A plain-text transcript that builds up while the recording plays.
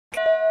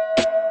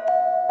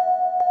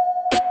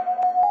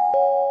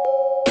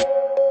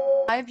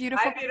Hi,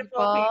 beautiful Hi,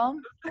 beautiful people.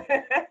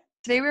 people.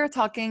 Today we were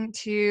talking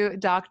to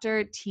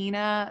Dr.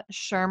 Tina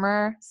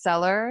Shermer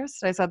Sellers.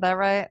 Did I said that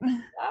right?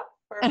 Oh,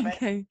 perfect.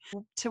 Okay.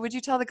 So would you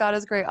tell the God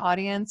is Great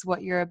audience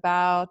what you're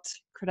about,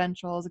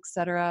 credentials,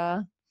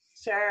 etc.?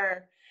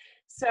 Sure.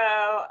 So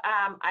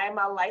I'm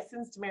a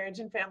licensed marriage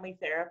and family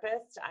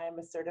therapist. I am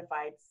a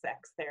certified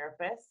sex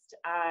therapist.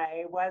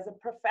 I was a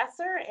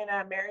professor in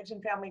a marriage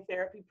and family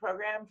therapy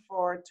program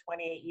for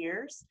 28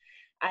 years.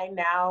 I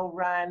now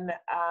run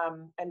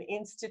an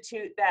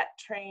institute that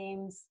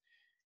trains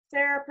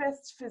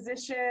therapists,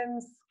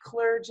 physicians,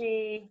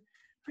 clergy,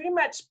 pretty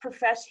much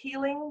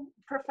healing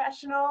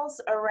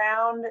professionals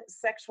around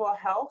sexual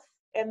health.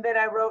 And then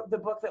I wrote the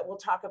book that we'll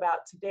talk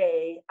about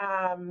today.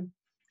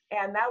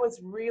 And that was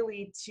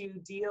really to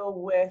deal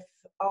with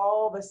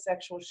all the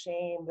sexual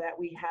shame that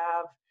we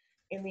have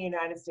in the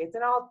United States.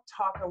 And I'll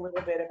talk a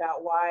little bit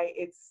about why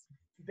it's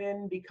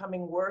been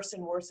becoming worse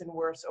and worse and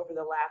worse over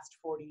the last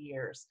 40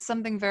 years.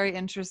 Something very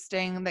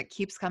interesting that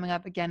keeps coming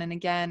up again and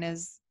again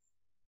is,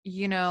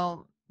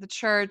 the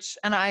church,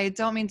 and I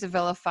don't mean to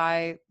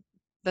vilify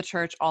the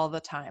church all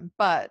the time,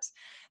 but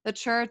the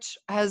church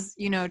has,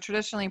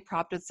 traditionally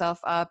propped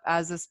itself up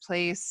as this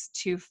place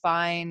to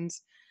find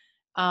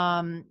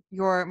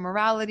your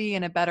morality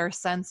and a better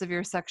sense of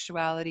your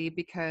sexuality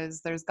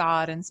because there's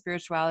God and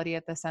spirituality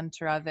at the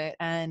center of it.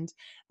 And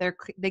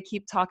they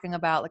keep talking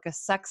about like a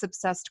sex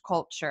obsessed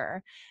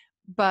culture.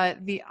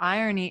 But the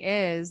irony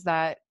is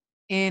that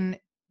in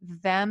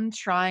them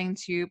trying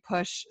to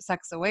push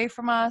sex away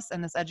from us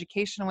and this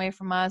education away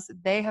from us,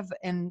 they have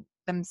in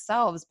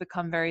themselves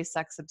become very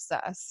sex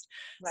obsessed.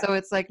 Right. So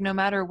it's like no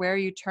matter where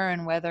you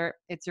turn, whether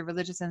it's your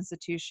religious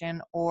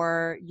institution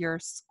or your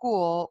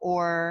school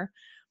or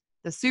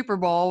the Super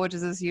Bowl, which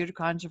is this huge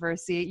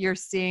controversy, you're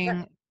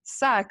seeing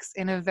sex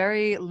in a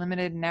very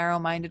limited,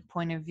 narrow-minded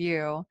point of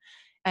view.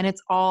 And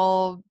it's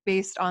all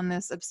based on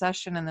this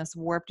obsession and this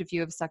warped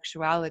view of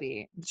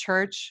sexuality. The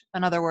church,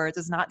 in other words,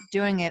 is not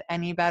doing it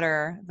any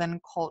better than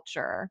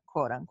culture,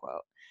 quote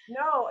unquote.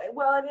 No,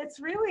 well, and it's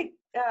really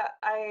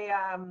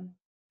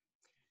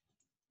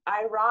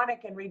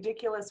ironic and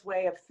ridiculous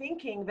way of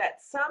thinking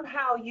that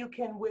somehow you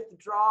can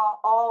withdraw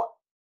all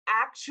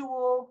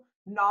actual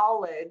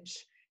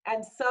knowledge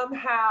and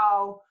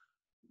somehow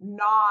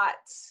not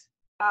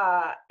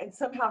and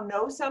somehow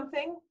know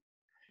something.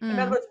 In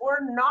other words,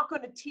 we're not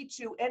going to teach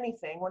you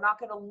anything. We're not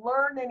going to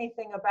learn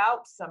anything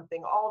about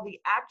something, all the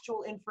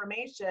actual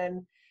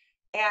information,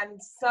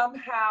 and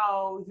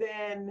somehow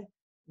then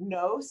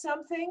know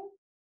something.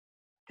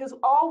 Because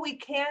all we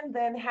can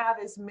then have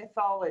is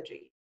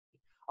mythology.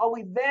 All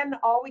we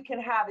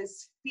can have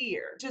is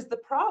fear, which is the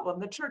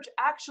problem. The church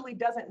actually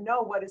doesn't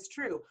know what is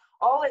true.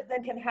 All it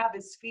then can have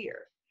is fear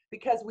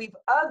because we've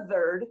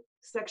othered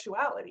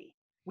sexuality.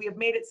 We have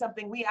made it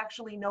something we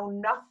actually know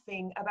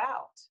nothing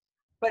about,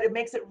 but it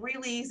makes it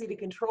really easy to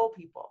control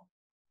people.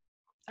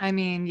 I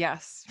mean,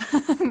 yes,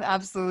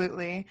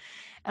 absolutely.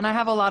 And I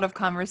have a lot of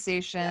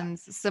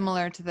conversations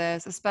similar to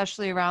this,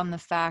 especially around the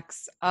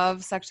facts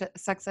of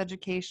sex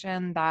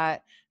education,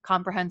 that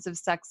comprehensive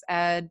sex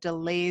ed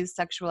delays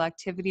sexual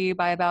activity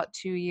by about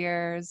 2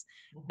 years,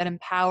 that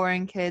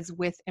empowering kids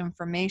with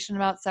information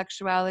about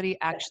sexuality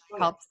actually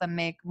helps them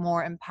make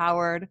more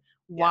empowered,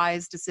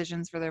 wise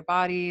decisions for their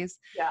bodies,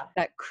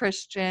 that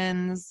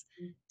Christians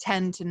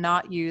tend to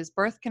not use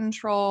birth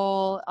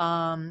control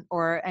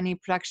or any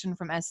protection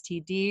from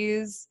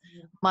STDs,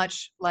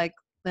 much like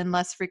in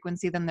less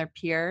frequency than their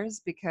peers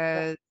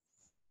because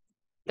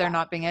they're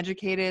not being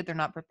educated, they're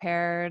not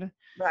prepared.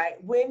 Right.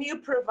 When you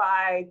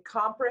provide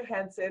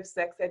comprehensive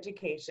sex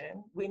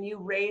education, when you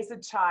raise a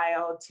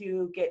child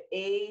to get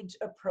age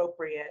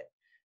appropriate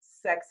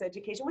sex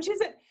education, which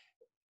isn't,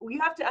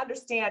 you have to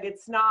understand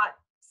it's not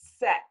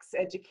sex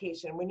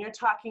education. When you're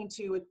talking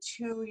to a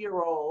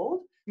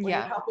 2-year-old, when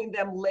you're helping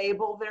them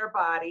label their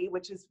body,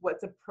 which is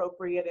what's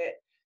appropriate at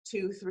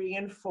 2, 3,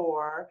 and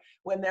 4.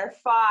 When they're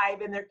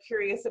 5 and they're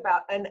curious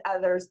about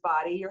another's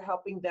body, you're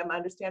helping them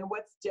understand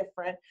what's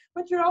different,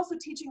 but you're also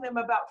teaching them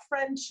about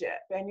friendship,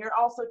 and you're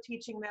also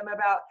teaching them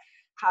about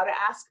how to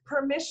ask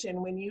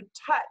permission when you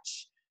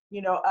touch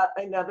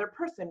another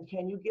person.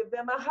 Can you give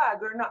them a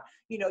hug or not?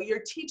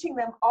 You're teaching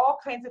them all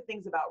kinds of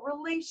things about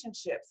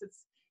relationships.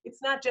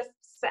 It's not just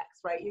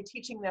sex, right? You're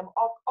teaching them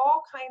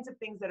all kinds of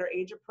things that are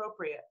age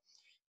appropriate.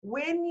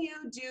 When you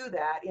do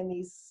that in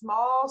these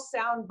small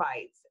sound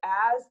bites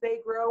as they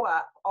grow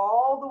up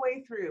all the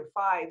way through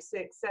 5,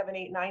 6, 7,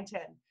 8, 9,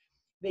 10,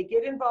 they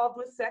get involved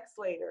with sex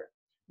later,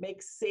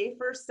 make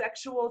safer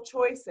sexual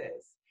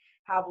choices,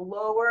 have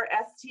lower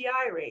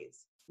STI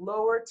rates,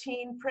 lower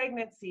teen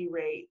pregnancy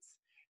rates.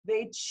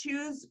 They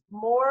choose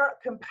more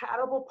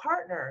compatible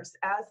partners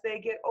as they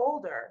get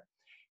older.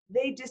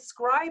 They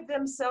describe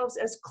themselves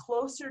as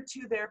closer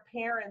to their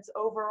parents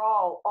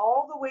overall,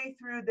 all the way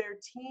through their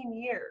teen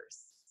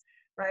years.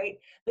 Right?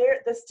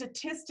 The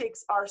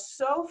statistics are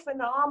so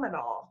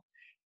phenomenal.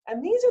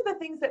 And these are the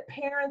things that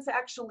parents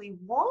actually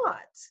want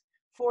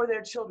for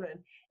their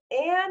children.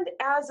 And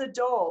as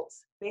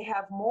adults, they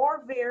have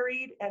more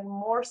varied and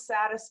more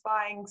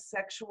satisfying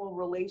sexual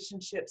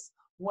relationships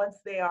once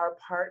they are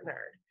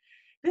partnered.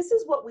 This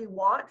is what we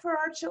want for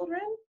our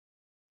children,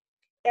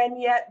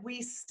 and yet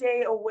we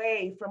stay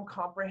away from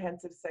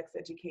comprehensive sex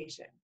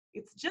education.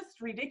 It's just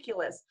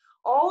ridiculous.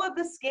 All of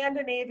the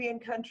Scandinavian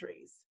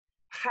countries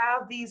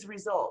have these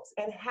results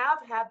and have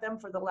had them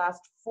for the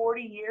last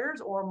 40 years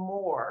or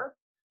more,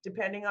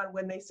 depending on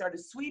when they started.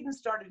 Sweden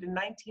started in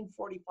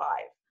 1945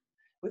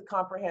 with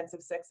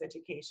comprehensive sex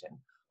education.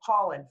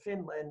 Holland,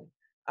 Finland,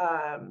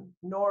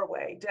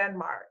 Norway,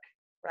 Denmark,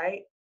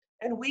 right?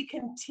 And we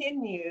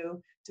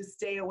continue to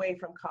stay away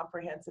from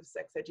comprehensive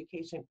sex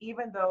education,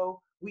 even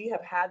though we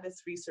have had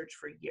this research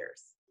for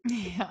years.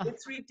 Yeah.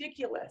 It's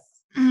ridiculous.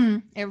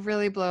 It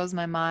really blows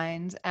my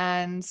mind.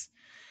 And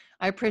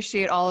I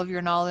appreciate all of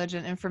your knowledge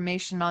and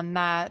information on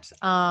that.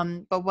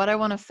 But what I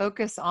want to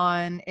focus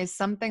on is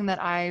something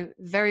that I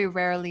very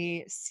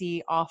rarely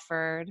see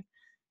offered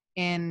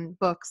in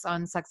books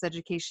on sex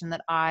education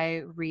that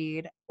I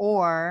read,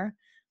 or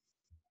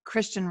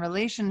Christian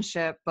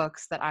relationship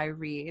books that I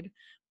read.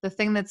 The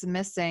thing that's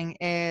missing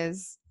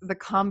is the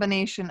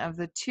combination of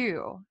the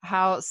two,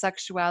 how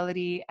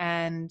sexuality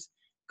and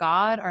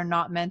God are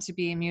not meant to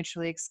be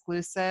mutually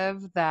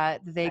exclusive,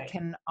 that they Right.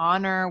 can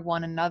honor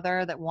one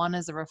another, that one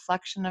is a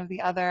reflection of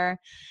the other.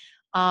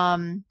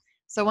 Um,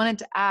 so I wanted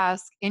to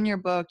ask, in your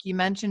book, you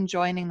mentioned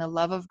joining the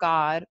love of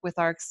God with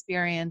our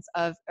experience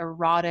of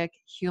erotic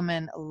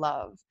human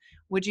love.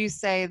 Would you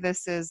say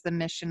this is the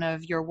mission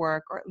of your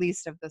work, or at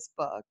least of this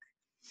book?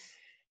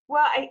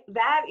 Well,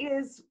 that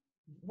is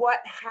what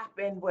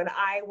happened when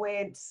I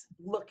went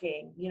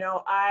looking.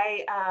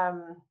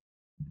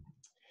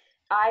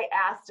 I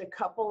asked a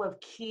couple of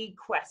key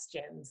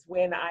questions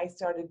when I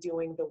started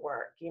doing the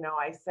work.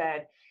 I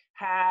said,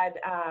 had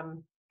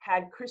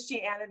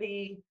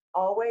Christianity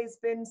always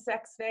been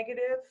sex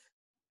negative?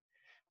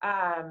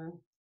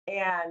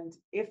 And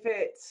if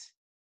it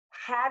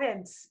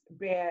hadn't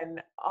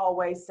been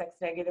always sex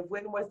negative,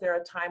 when was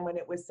there a time when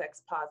it was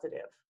sex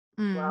positive?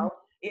 Mm. Well,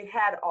 it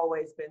had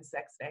always been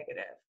sex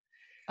negative.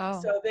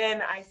 Oh. So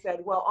then I said,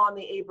 well, on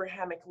the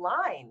Abrahamic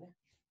line,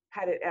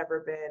 had it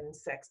ever been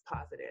sex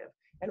positive?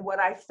 And what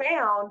I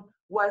found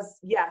was,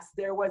 yes,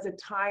 there was a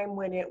time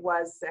when it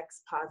was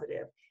sex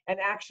positive. And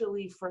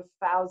actually, for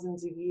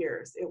thousands of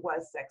years, it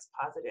was sex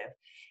positive.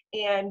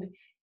 And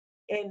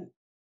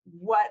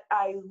what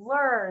I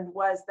learned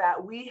was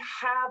that we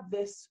have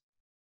this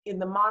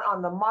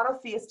on the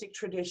monotheistic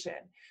tradition,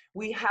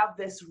 we have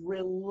this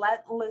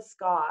relentless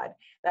God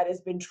that has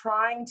been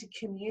trying to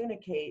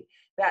communicate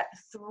that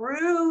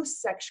through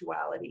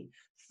sexuality,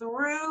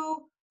 through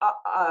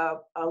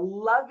a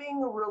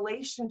loving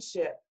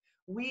relationship,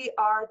 we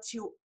are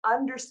to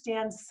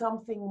understand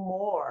something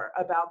more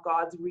about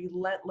God's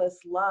relentless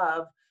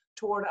love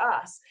toward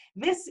us.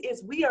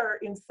 We are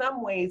in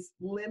some ways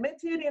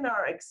limited in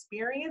our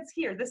experience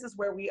here. This is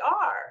where we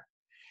are.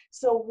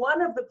 So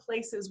one of the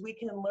places we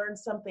can learn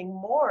something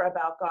more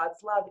about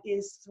God's love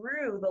is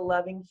through the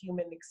loving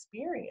human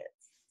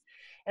experience.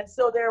 And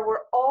so there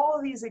were all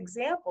these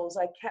examples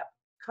I kept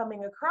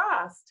coming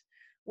across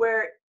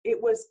where it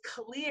was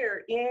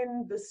clear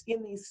in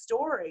these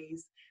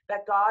stories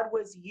that God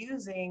was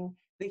using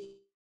the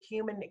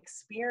human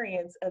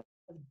experience of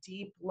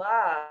deep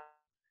love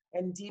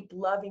and deep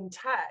loving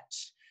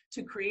touch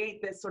to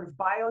create this sort of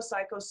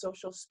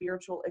biopsychosocial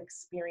spiritual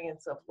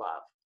experience of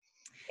love.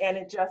 And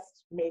it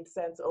just made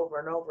sense over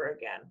and over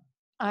again.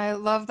 I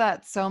love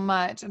that so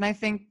much. And I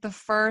think the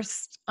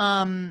first,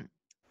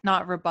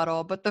 not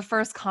rebuttal, but the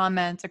first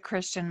comment a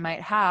Christian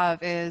might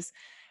have is,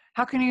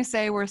 how can you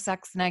say we're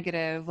sex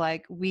negative?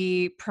 Like,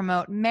 we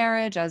promote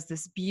marriage as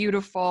this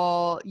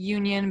beautiful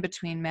union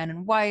between man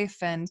and wife.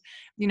 And,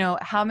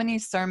 how many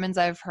sermons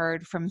I've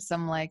heard from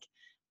some like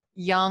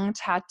young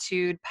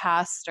tattooed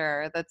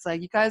pastor that's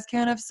like, you guys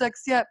can't have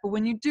sex yet, but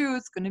when you do,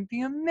 it's going to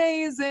be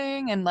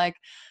amazing. And like,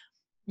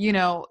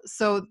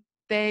 so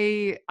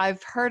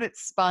I've heard it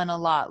spun a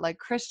lot, like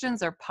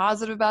Christians are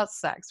positive about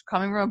sex,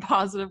 coming from a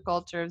positive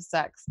culture of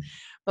sex.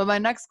 But my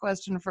next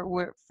question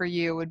for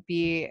you would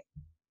be,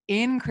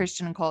 in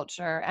Christian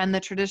culture and the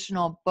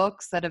traditional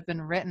books that have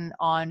been written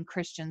on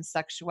Christian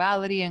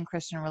sexuality and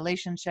Christian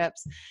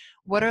relationships,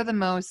 what are the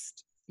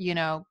most,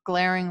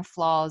 glaring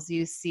flaws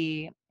you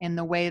see in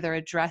the way they're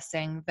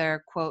addressing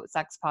their quote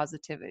sex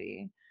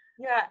positivity?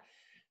 Yeah,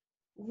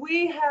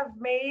 we have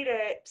made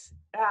it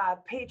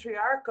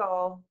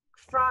patriarchal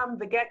from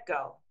the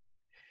get-go.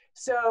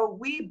 So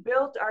we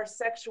built our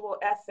sexual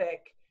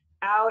ethic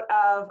out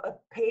of a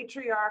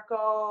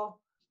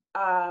patriarchal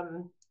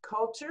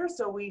culture.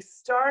 So we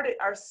started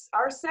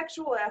our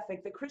sexual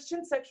ethic, the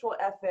Christian sexual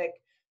ethic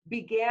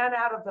began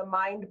out of the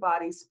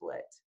mind-body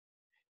split.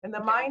 And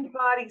the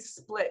mind-body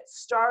split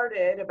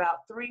started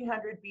about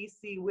 300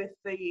 BC with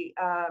the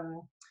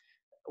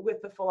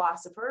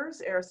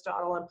philosophers,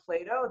 Aristotle and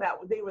Plato. That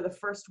they were the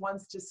first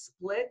ones to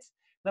split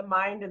the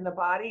mind and the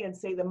body and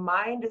say the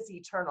mind is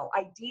eternal.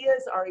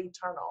 Ideas are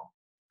eternal.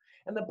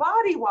 And the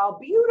body, while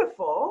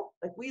beautiful,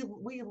 like we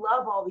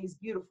love all these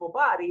beautiful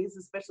bodies,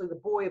 especially the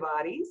boy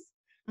bodies,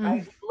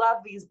 right? We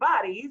love these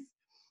bodies,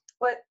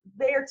 but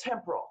they are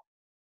temporal,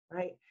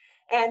 right?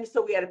 And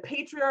so we had a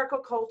patriarchal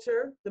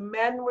culture. The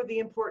men were the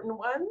important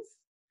ones.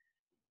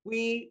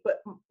 We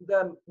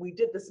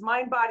did this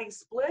mind-body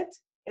split,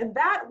 and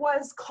that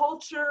was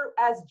culture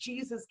as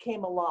Jesus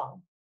came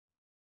along.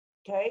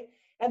 Okay,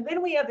 and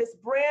then we have this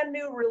brand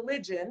new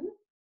religion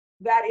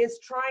that is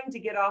trying to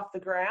get off the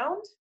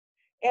ground,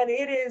 and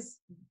it is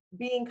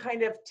being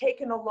kind of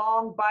taken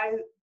along by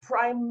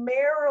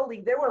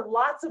primarily, there were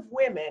lots of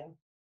women,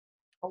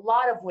 a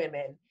lot of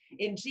women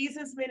in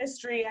Jesus'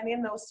 ministry and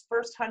in those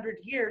first 100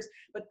 years,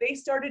 but they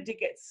started to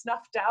get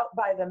snuffed out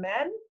by the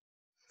men.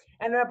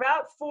 And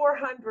about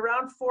 400,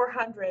 around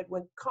 400,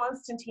 when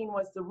Constantine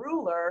was the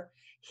ruler,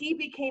 he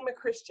became a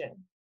Christian.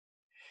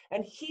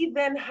 And he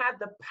then had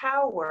the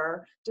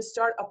power to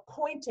start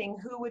appointing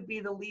who would be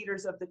the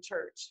leaders of the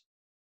church.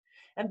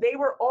 And they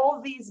were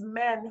all these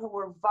men who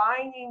were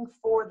vying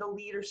for the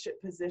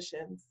leadership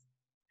positions.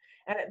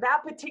 And at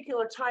that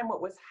particular time,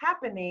 what was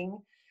happening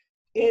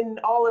in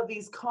all of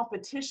these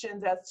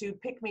competitions as to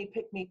pick me,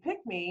 pick me, pick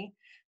me,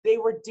 they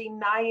were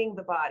denying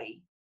the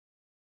body.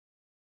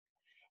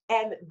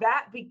 And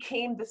that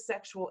became the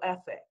sexual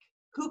ethic.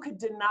 Who could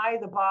deny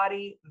the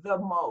body the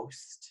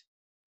most?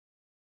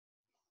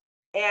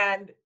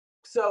 And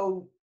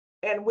so,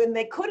 and when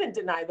they couldn't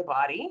deny the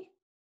body,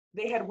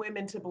 they had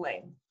women to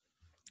blame.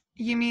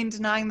 You mean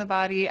denying the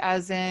body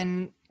as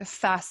in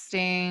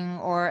fasting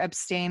or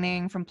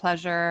abstaining from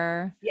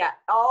pleasure? Yeah,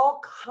 all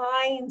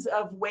kinds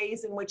of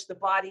ways in which the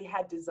body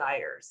had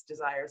desires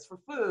for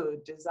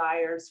food,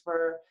 desires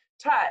for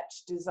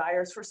touch,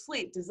 desires for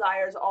sleep,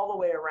 desires all the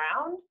way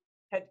around,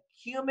 had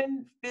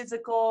human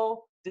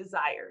physical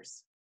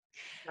desires,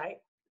 right?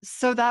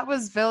 So that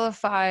was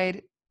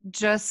vilified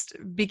just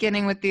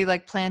beginning with the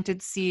like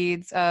planted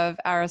seeds of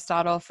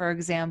Aristotle, for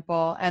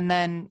example. And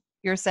then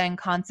you're saying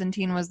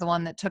Constantine was the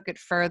one that took it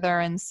further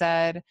and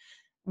said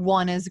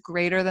one is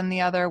greater than the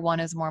other,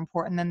 one is more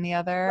important than the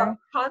other. Well,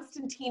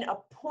 Constantine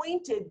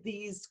appointed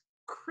these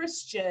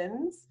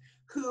Christians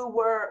who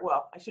were,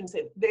 well, I shouldn't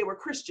say they were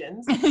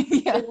Christians,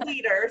 Yeah. the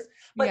leaders,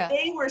 but Yeah.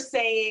 they were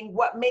saying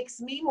what makes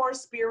me more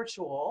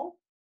spiritual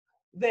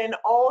than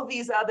all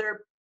these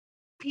other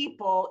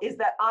people is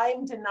that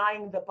I'm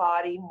denying the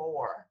body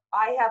more.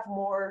 I have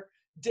more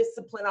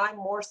discipline. I'm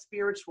more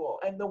spiritual.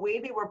 And the way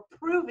they were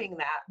proving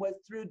that was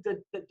through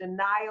the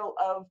denial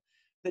of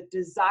the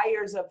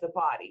desires of the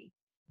body.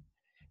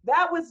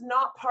 That was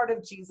not part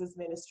of Jesus'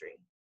 ministry.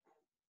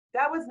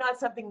 That was not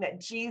something that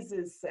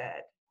Jesus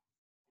said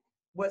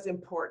was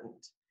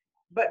important.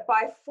 But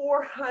by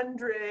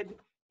 400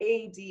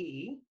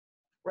 AD,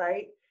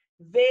 right,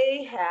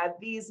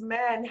 these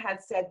men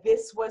had said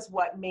this was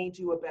what made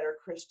you a better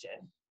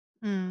Christian.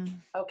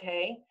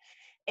 Okay.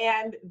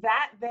 And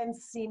that then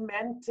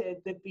cemented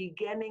the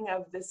beginning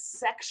of the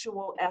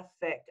sexual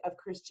ethic of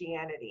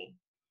Christianity,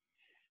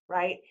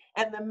 right?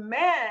 And the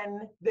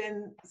men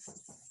then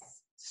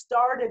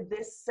started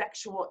this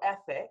sexual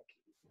ethic,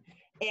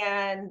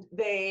 and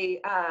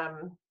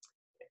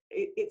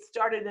it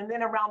started, and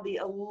then around the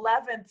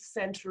 11th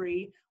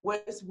century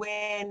was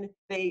when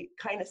they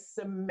kind of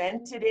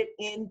cemented it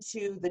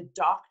into the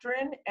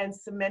doctrine and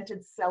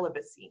cemented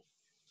celibacy.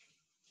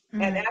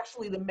 And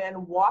actually the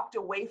men walked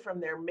away from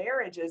their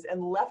marriages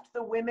and left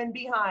the women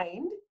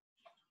behind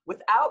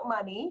without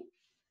money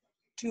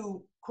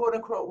to quote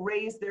unquote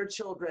raise their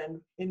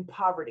children in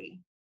poverty.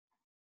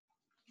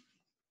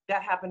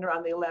 That happened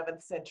around the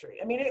 11th century.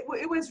 I mean, it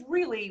was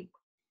really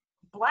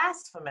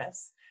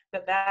blasphemous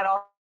that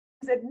all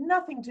had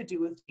nothing to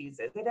do with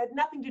Jesus. It had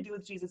nothing to do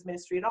with Jesus'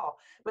 ministry at all.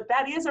 But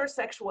that is our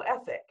sexual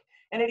ethic.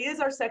 And it is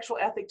our sexual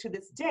ethic to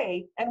this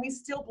day, and we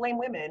still blame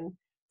women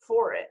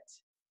for it,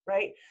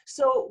 right?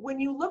 So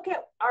when you look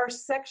at our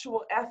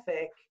sexual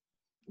ethic,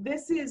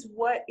 this is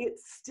what it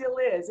still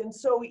is. And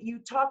so you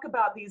talk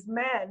about these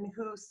men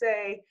who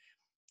say,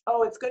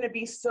 oh, it's going to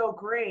be so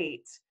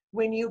great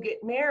when you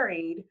get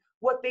married.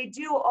 What they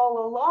do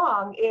all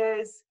along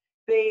is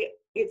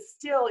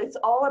it's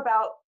all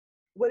about,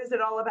 what is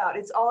it all about?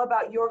 It's all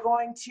about you're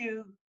going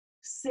to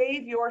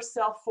save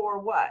yourself for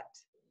what?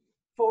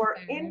 For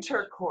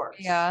intercourse.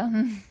 Yeah.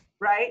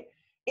 Right?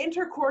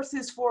 Intercourse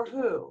is for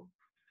who?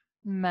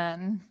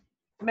 Men.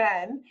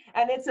 Men.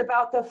 And it's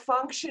about the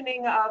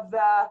functioning of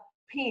the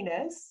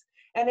penis.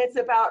 And it's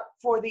about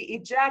for the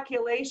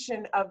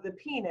ejaculation of the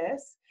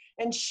penis.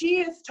 And she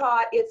is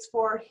taught it's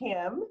for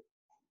him.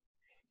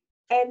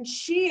 And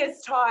she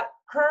is taught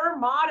her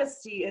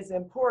modesty is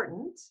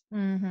important.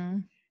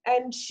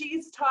 And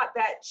she's taught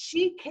that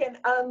she can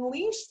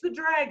unleash the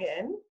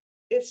dragon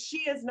if she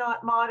is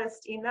not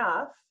modest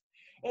enough.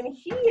 And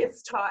he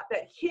is taught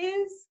that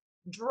his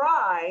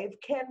drive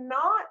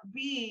cannot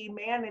be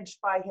managed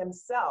by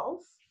himself,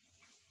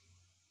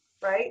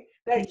 right?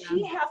 That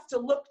he has to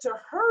look to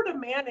her to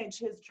manage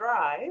his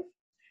drive.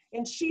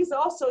 And she's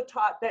also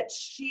taught that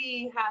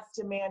she has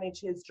to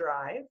manage his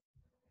drive.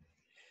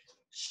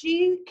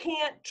 She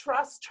can't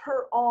trust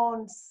her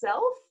own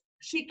self.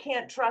 She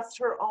can't trust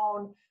her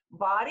own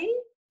body.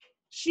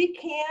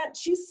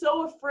 She's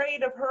so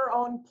afraid of her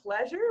own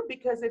pleasure,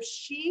 because if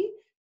she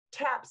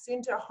taps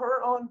into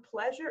her own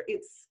pleasure,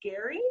 it's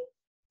scary.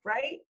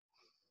 right?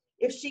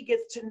 If she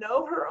gets to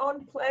know her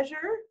own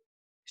pleasure,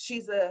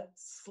 she's a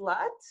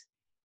slut,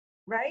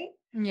 right?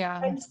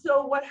 Yeah. And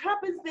so what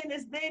happens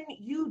then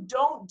you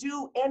don't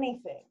do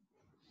anything.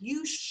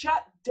 You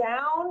shut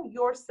down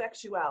your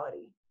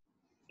sexuality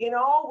in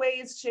all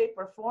ways, shape,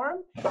 or form,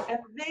 and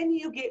then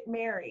you get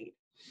married.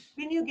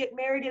 Then you get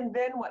married, and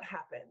then what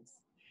happens?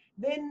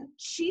 Then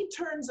she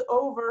turns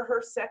over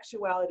her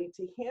sexuality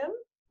to him.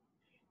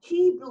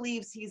 He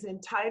believes he's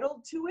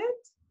entitled to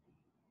it.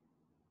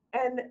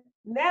 And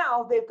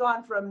now they've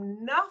gone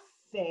from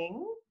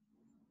nothing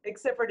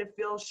except for to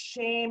feel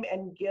shame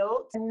and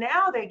guilt. And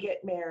now they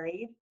get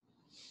married,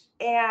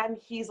 and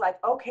he's like,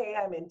 okay,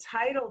 I'm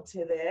entitled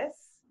to this.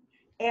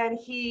 And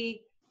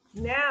he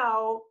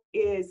now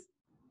is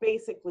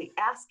basically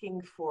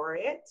asking for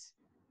it.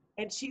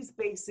 And she's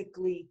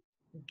basically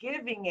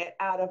giving it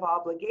out of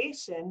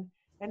obligation.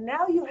 And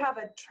now you have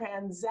a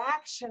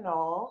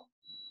transactional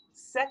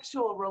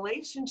sexual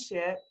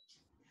relationship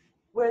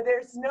where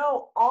there's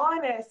no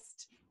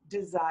honest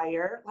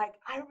desire, like,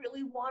 I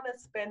really want to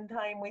spend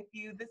time with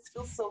you. This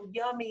feels so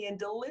yummy and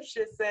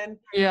delicious. And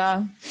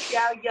Yeah.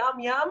 yeah, yum,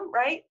 yum,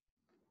 right?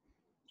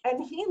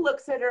 And he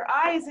looks at her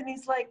eyes and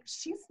he's like,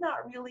 she's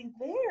not really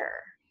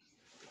there.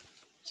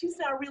 She's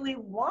not really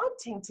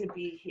wanting to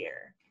be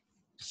here.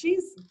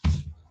 She's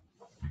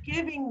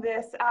giving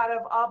this out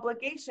of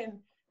obligation.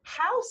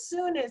 How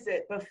soon is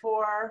it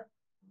before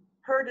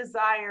her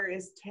desire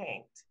is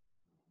tanked?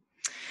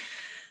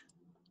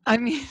 I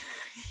mean,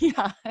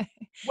 yeah.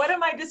 What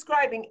am I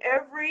describing?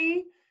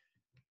 Every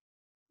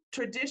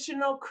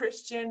traditional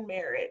Christian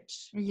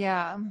marriage.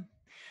 Yeah.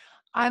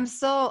 I'm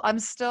still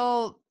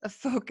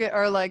focused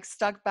or like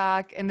stuck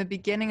back in the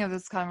beginning of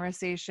this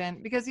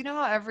conversation because you know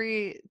how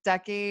every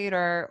decade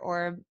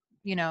or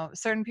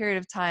certain period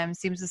of time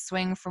seems to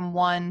swing from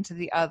one to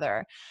the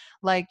other.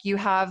 Like you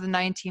have the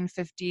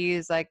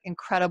 1950s, like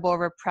incredible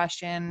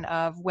repression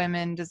of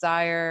women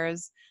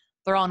desires.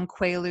 They're on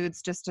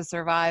quaaludes just to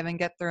survive and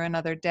get through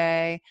another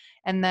day.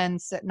 And then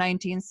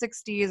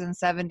 1960s and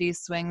 70s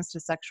swings to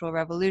sexual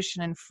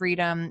revolution and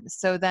freedom.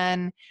 So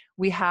then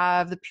we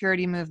have the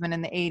purity movement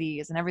in the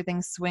 80s and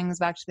everything swings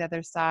back to the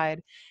other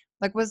side.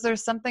 Like, was there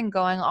something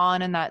going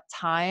on in that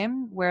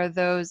time where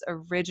those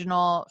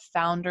original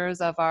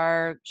founders of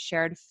our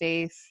shared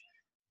faith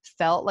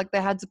felt like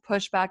they had to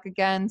push back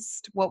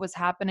against what was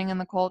happening in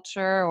the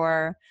culture?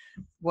 Or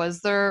was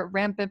there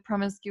rampant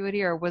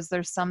promiscuity, or was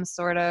there some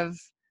sort of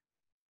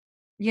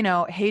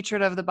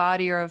hatred of the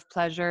body or of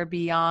pleasure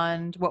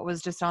beyond what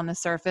was just on the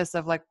surface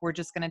of like, we're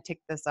just going to take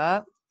this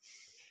up?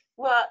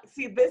 Well,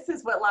 see, this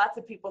is what lots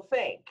of people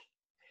think.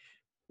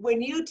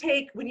 When you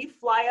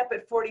fly up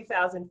at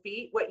 40,000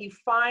 feet, what you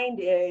find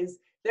is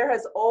there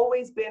has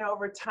always been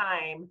over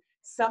time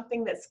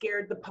something that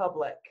scared the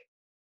public,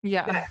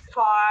 Yeah. that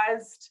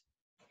caused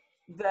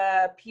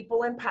the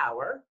people in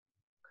power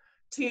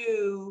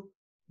to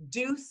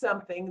do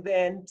something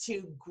then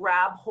to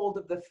grab hold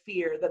of the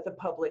fear that the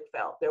public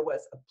felt. There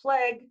was a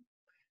plague,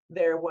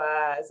 there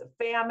was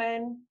a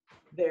famine,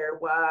 there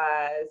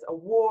was a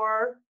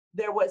war,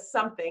 there was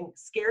something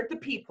scared the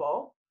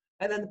people,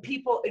 and then the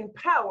people in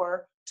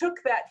power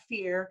took that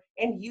fear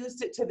and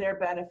used it to their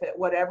benefit,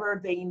 whatever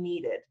they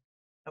needed.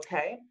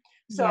 Okay?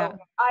 Yeah. So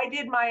I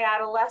did my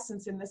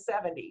adolescence in the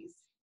 70s.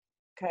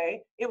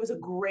 Okay? It was a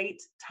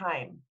great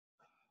time.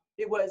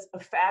 It was a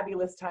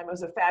fabulous time. It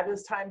was a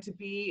fabulous time to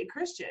be a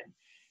Christian.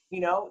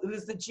 It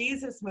was the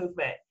Jesus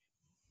movement.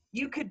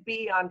 You could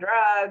be on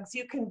drugs,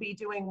 you can be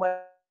doing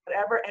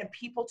whatever, and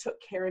people took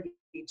care of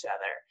each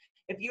other.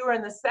 If you were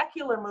in the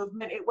secular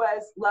movement, it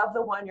was love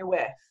the one you're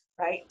with,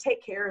 right?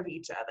 Take care of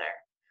each other.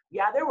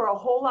 Yeah, there were a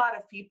whole lot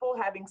of people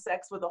having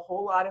sex with a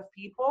whole lot of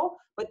people,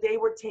 but they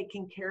were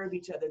taking care of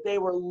each other. They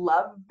were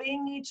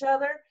loving each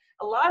other.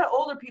 A lot of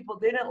older people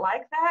didn't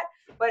like that,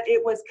 but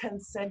it was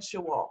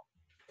consensual.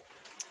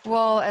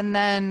 Well, and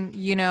then,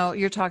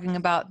 you're talking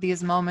about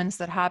these moments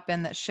that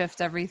happen that shift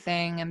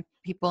everything and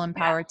people in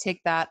Yeah. power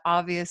take that.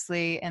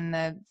 Obviously, in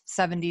the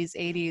 70s,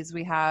 80s,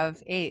 we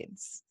have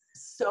AIDS.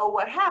 So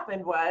what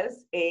happened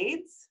was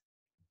AIDS,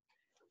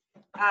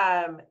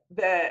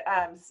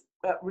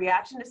 the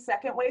reaction to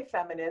second wave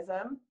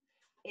feminism,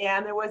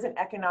 and there was an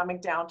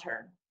economic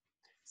downturn.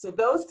 So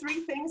those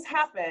three things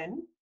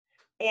happened,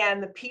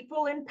 and the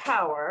people in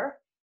power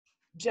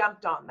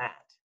jumped on that.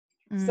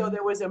 So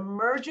there was a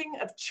merging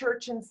of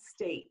church and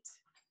state.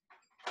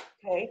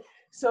 Okay,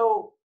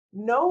 so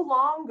no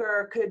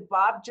longer could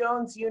Bob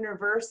Jones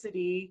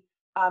University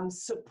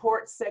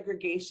support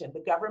segregation. The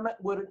government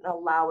wouldn't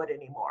allow it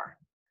anymore.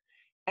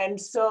 And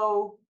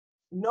so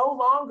no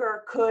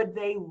longer could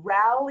they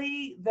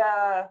rally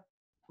the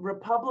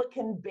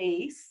Republican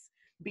base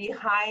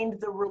behind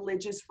the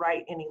religious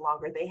right any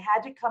longer. They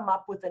had to come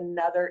up with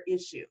another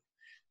issue.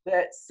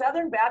 The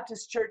Southern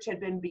Baptist Church had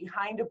been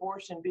behind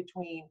abortion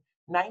between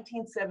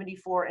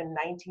 1974 and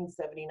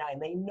 1979.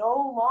 They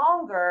no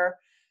longer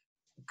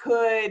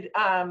could,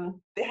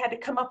 they had to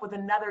come up with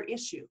another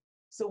issue.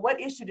 So what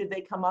issue did they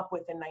come up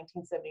with in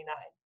 1979?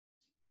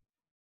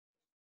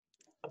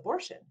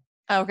 Abortion.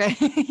 Okay.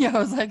 Yeah, I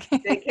was like,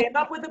 They came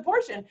up with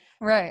abortion.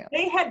 right.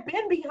 They had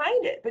been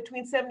behind it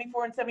between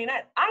 74 and 79.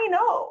 I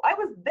know. I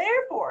was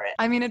there for it.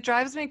 I mean, it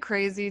drives me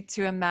crazy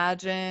to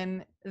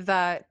imagine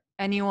that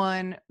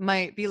anyone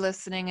might be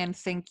listening and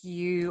think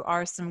you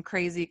are some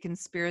crazy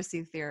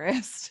conspiracy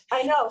theorist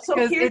I know. So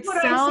because here's it what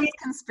I say. sounds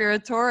I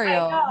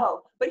conspiratorial.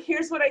 know. But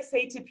here's what I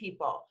say to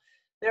people.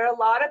 There are a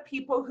lot of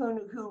people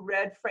who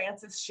read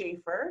Francis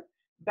Schaeffer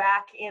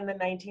back in the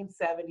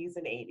 1970s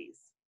and 80s.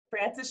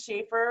 Francis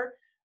Schaeffer,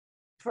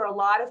 for a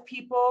lot of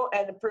people,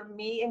 and for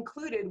me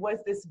included, was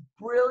this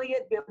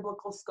brilliant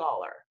biblical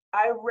scholar.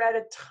 I read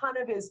a ton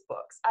of his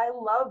books. I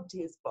loved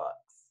his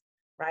books,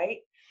 right?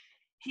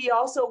 He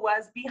also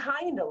was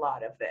behind a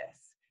lot of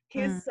this.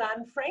 Mm, His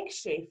son, Frank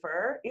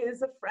Schaeffer,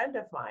 is a friend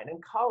of mine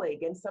and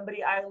colleague and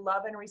somebody I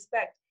love and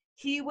respect.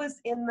 He was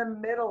in the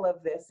middle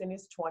of this in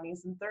his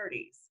 20s and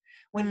 30s.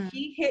 When mm.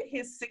 he hit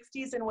his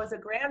 60s and was a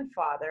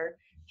grandfather,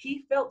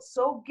 he felt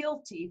so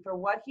guilty for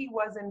what he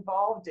was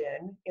involved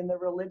in the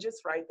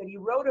religious right, that he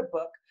wrote a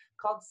book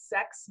called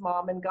Sex,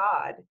 Mom, and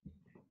God.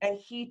 And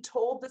he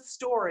told the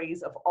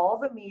stories of all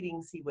the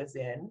meetings he was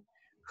in,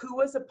 who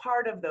was a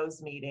part of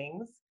those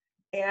meetings.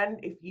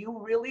 And if you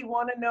really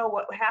want to know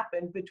what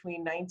happened between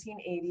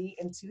 1980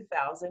 and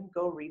 2000,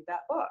 go read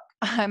that book.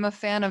 I'm a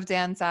fan of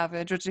Dan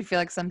Savage, which I feel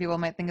like some people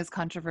might think is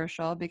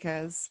controversial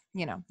because,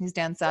 he's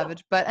Dan No,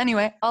 Savage. But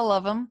anyway, I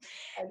love him.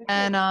 I do too.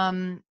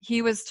 And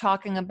he was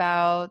talking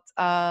about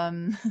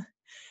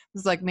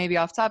this is like maybe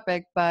off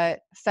topic, but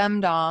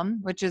femdom,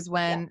 which is Yeah,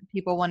 when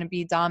people want to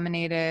be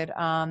dominated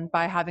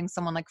by having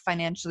someone like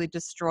financially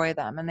destroy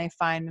them, and they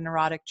find an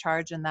erotic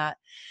charge in that.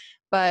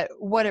 But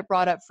what it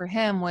brought up for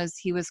him was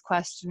he was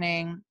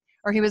questioning,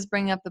 or he was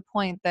bringing up the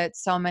point that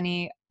so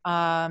many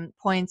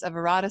points of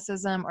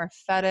eroticism or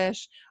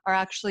fetish are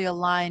actually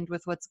aligned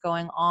with what's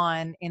going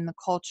on in the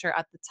culture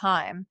at the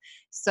time.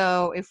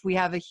 So if we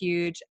have a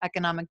huge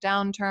economic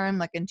downturn,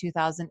 like in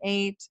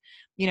 2008,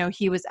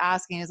 he was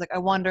asking, he was like, I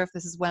wonder if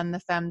this is when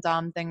the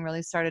femdom thing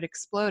really started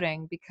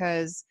exploding,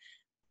 because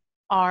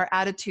our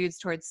attitudes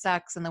towards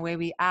sex and the way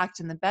we act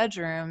in the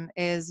bedroom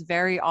is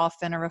very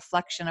often a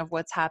reflection of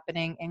what's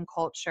happening in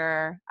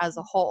culture as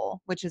a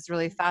whole, which is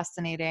really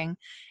fascinating,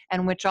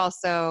 and which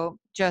also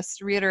just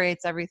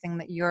reiterates everything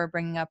that you're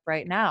bringing up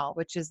right now,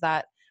 which is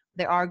that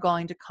they are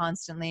going to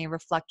constantly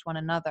reflect one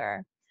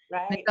another.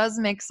 And it right, does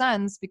make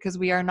sense because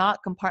we are not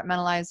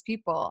compartmentalized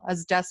people.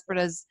 As desperate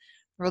as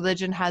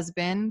religion has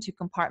been to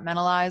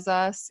compartmentalize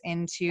us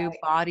into right.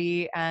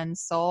 body and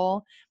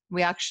soul,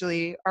 we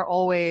actually are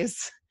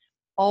always,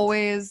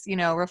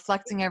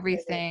 reflecting Integrated.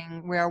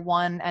 everything. We are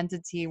one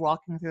entity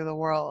walking through the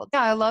world.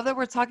 Yeah, I love that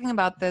we're talking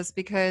about this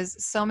because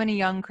so many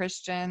young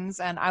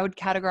Christians, and I would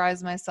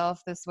categorize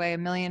myself this way a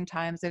million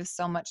times, they have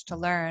so much to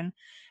learn,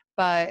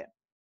 but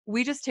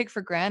we just take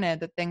for granted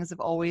that things have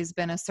always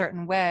been a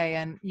certain way.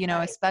 And,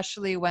 Right,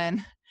 especially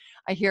when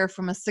I hear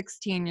from a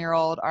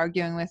 16-year-old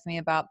arguing with me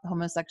about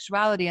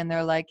homosexuality, and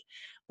they're like,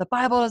 the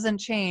Bible doesn't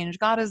change.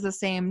 God is the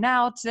same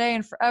now, today,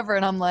 and forever.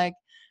 And I'm like,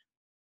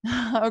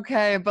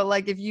 okay, but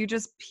like if you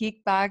just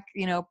peek back,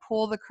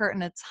 pull the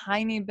curtain a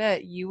tiny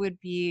bit, you would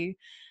be,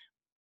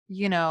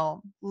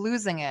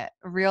 losing it,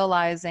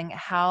 realizing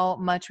how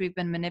much we've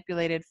been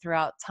manipulated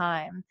throughout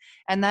time.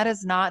 And that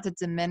is not to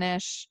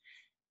diminish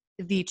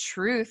the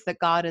truth that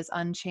God is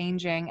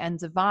unchanging and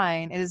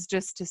divine. It is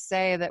just to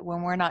say that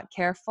when we're not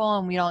careful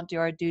and we don't do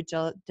our due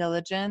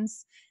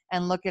diligence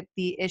and look at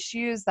the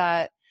issues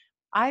that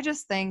I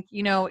just think,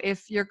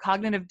 if your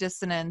cognitive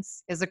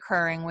dissonance is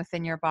occurring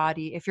within your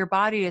body, if your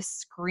body is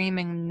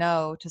screaming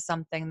no to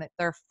something that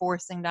they're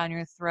forcing down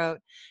your throat,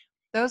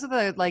 those are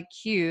the like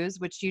cues,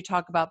 which you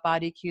talk about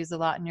body cues a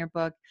lot in your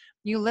book.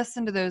 You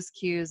listen to those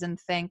cues and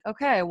think,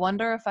 okay, I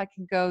wonder if I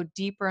could go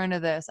deeper into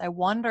this. I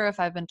wonder if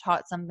I've been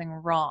taught something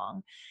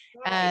wrong.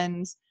 right,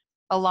 And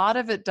a lot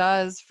of it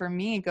does for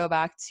me go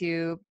back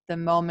to the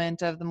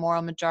moment of the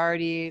moral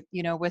majority,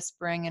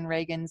 whispering in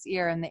Reagan's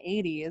ear in the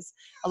 80s.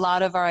 A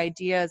lot of our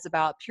ideas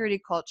about purity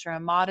culture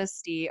and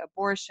modesty,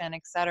 abortion,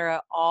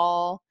 etc.,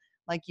 all,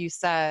 like you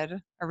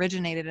said,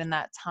 originated in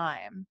that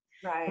time.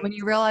 And when right,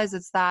 you realize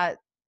it's that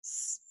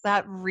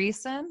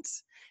recent,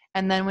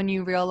 and then when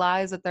you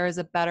realize that there is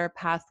a better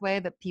pathway,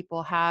 that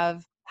people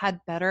have had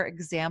better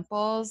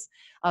examples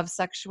of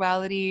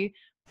sexuality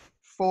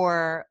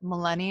for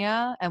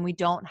millennia, and we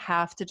don't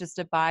have to just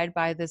abide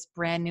by this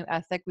brand new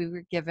ethic we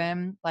were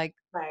given like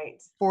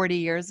right, 40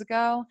 years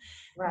ago,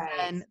 right,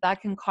 then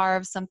that can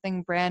carve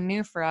something brand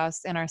new for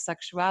us in our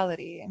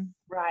sexuality.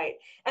 right.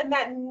 And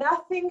that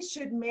nothing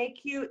should make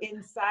you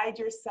inside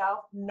yourself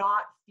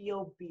not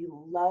feel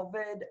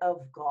beloved of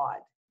God.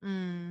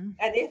 Mm,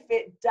 And if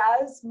it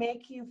does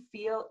make you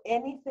feel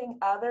anything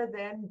other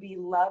than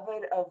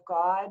beloved of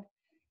God,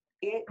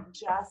 it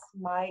just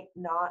might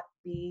not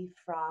be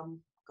from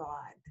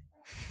God.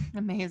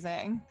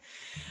 amazing.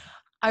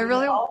 I You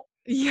really, know?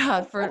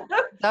 yeah, for I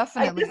just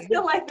definitely.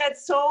 feel like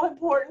that's so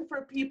important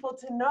for people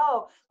to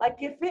know. Like,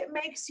 if it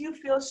makes you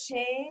feel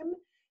shame,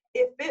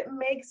 if it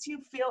makes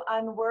you feel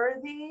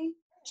unworthy,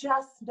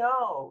 just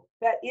know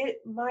that it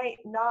might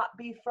not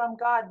be from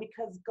God,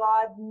 because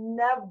God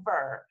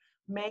never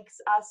makes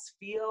us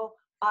feel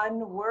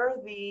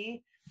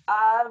unworthy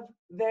of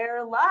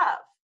their love.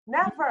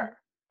 Never,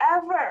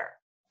 ever,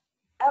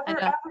 I ever,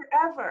 know.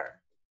 ever,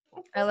 ever.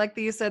 I like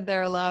that you said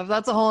their love.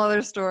 That's a whole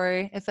other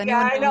story. If Yeah,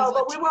 anyone I knows know,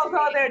 what but we won't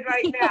go there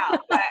right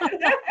now. But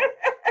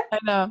I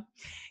know.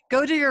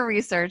 Go do your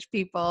research,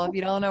 people, if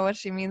you don't know what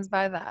she means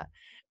by that.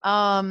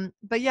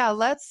 But yeah,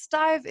 let's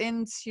dive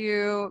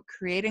into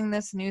creating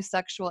this new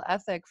sexual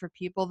ethic for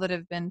people that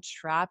have been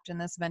trapped in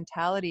this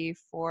mentality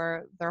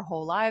for their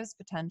whole lives,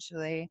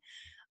 potentially.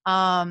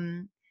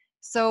 Um,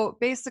 so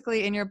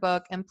basically, in your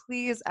book, and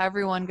please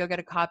everyone go get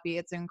a copy,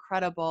 it's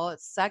incredible.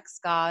 It's Sex,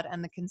 God,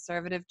 and the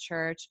Conservative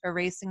Church,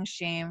 Erasing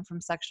Shame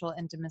from Sexual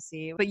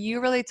Intimacy. But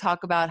you really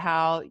talk about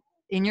how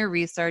in your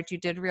research, you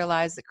did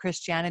realize that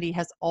Christianity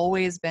has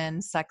always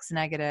been sex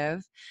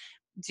negative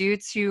due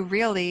to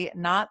really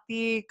not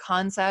the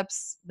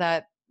concepts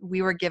that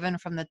we were given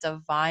from the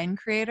divine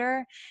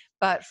creator,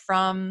 but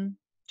from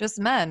just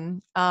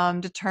men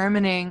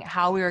determining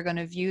how we were going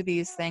to view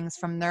these things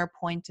from their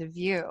point of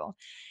view.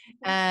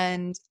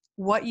 And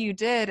what you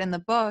did in the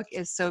book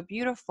is so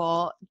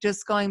beautiful,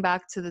 just going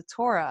back to the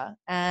Torah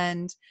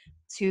and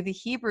to the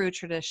Hebrew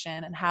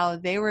tradition and how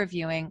they were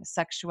viewing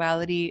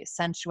sexuality,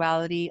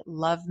 sensuality,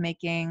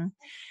 lovemaking.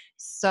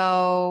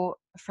 So,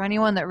 for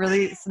anyone that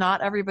really, it's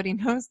not everybody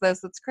knows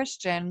this, it's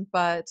Christian,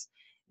 but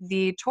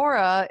the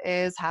Torah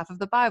is half of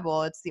the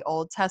Bible. It's the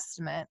Old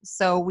Testament.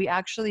 So we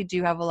actually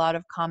do have a lot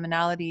of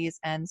commonalities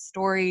and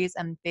stories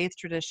and faith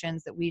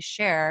traditions that we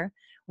share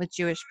with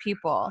Jewish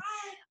people.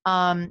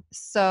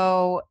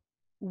 So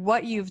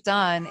what you've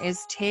done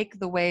is take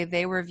the way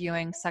they were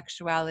viewing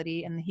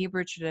sexuality in the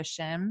Hebrew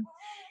tradition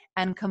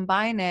and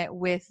combine it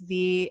with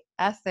the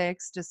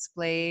ethics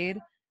displayed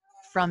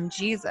from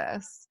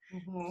Jesus.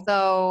 Mhm.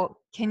 So,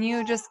 can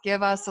you just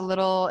give us a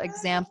little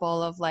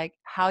example of like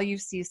how you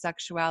see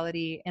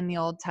sexuality in the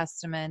Old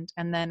Testament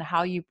and then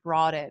how you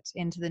brought it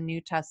into the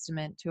New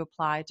Testament to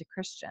apply to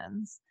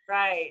Christians?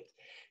 Right.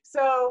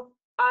 So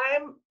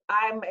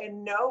I'm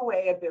in no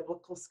way a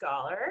biblical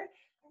scholar.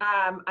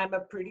 I'm a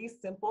pretty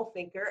simple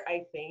thinker,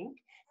 I think.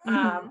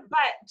 Mhm.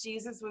 But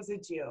Jesus was a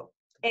Jew,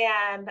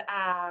 and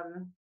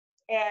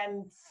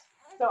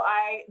so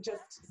I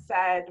just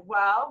said,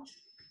 well,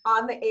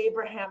 on the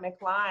Abrahamic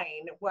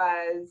line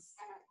was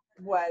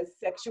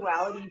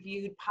sexuality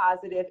viewed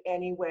positive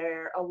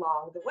anywhere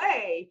along the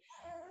way?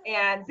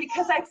 And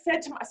because I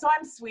said to my, so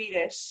I'm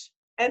Swedish,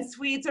 and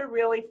Swedes are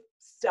really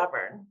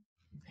stubborn.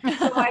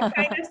 So I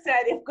kind of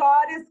said, if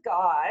God is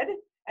God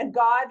and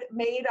God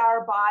made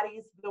our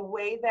bodies the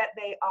way that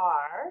they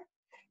are,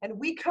 and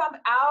we come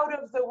out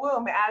of the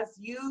womb, as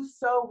you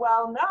so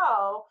well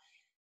know,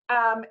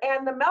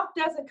 and the milk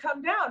doesn't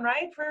come down,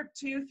 right, for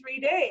 2-3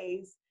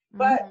 days,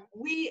 but Mhm.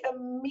 we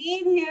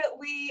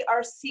immediately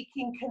are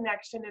seeking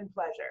connection and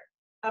pleasure.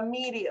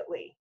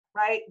 Immediately,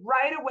 right?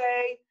 Right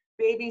away,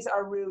 babies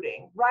are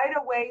rooting. Right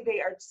away,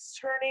 they are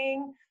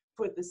turning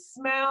for the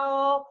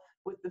smell,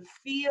 with the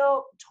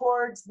feel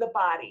towards the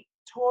body,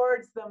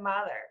 towards the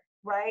mother,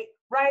 right?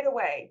 Right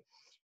away.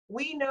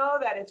 We know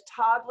that if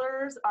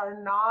toddlers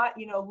are not,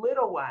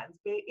 little ones,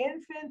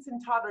 infants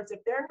and toddlers,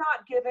 if they're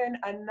not given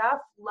enough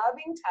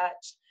loving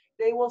touch,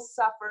 they will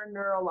suffer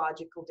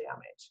neurological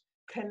damage,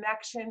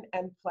 connection,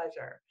 and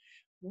pleasure.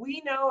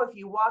 We know if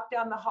you walk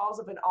down the halls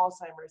of an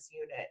Alzheimer's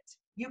unit,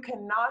 you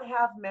cannot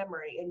have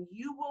memory, and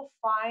you will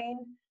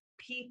find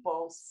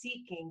people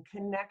seeking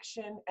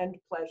connection and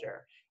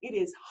pleasure. It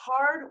is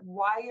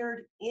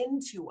hardwired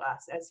into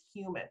us as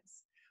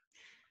humans,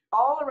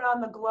 all around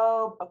the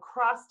globe,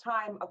 across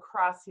time,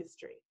 across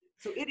history.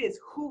 So it is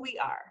who we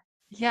are.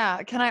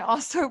 Yeah, can I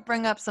also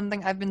bring up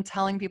something I've been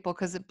telling people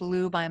because it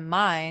blew my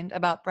mind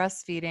about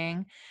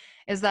breastfeeding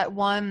is that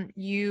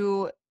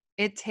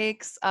it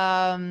takes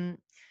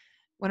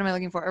what am I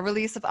looking for? A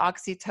release of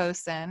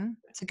oxytocin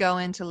to go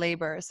into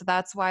labor. So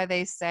that's why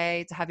they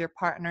say to have your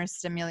partner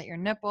stimulate your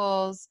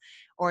nipples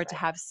or to Right,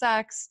 have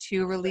sex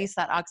to right, release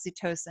that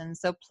oxytocin.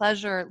 So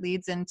pleasure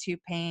leads into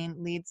pain,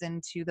 leads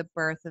into the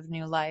birth of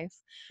new life.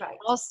 right.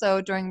 Also,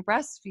 during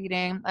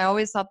breastfeeding, I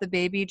always thought the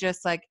baby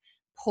just like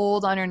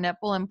pulled on your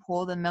nipple and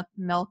pulled the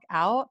milk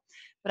out.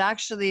 But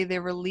actually, they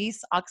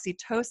release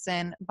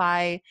oxytocin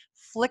by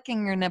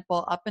flicking your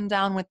nipple up and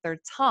down with their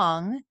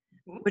tongue,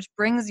 Mhm. which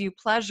brings you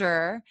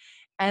pleasure,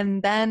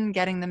 and then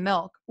getting the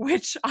milk,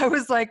 which I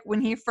was like,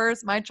 when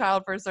my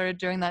child first started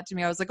doing that to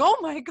me, I was like, oh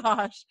my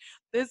gosh,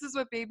 this is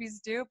what babies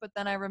do. But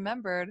then I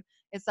remembered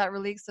it's that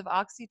release of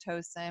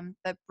oxytocin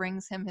that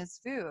brings him his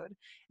food.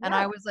 And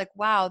I Yeah, was like,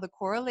 wow, the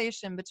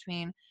correlation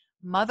between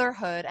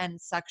motherhood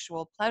and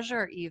sexual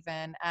pleasure,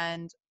 even,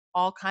 and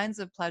all kinds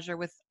of pleasure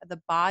with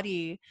the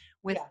body,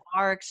 with yeah,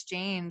 our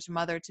exchange,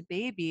 mother to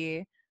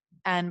baby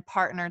and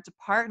partner to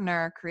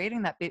partner,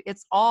 creating that baby,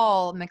 it's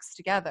all mixed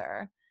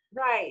together.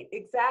 right,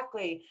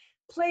 exactly.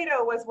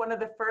 Plato was one of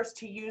the first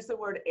to use the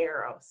word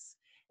eros.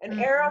 And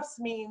Mhm. eros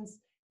means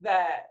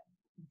the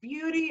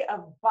beauty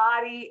of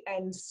body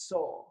and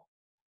soul,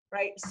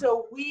 right?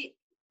 So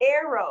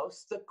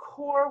Eros, the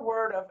core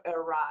word of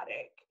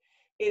erotic,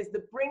 is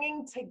the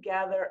bringing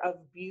together of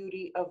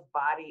beauty of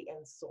body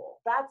and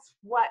soul. That's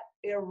what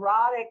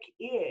erotic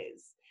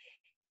is.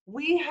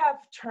 We have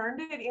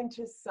turned it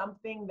into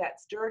something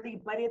that's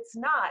dirty, but it's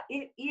not.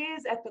 It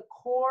is at the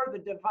core the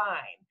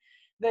divine.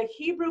 The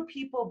Hebrew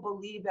people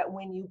believe that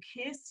when you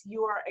kiss,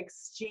 you are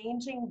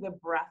exchanging the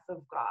breath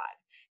of God.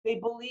 They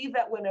believe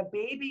that when a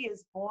baby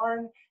is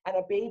born and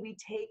a baby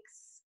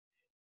takes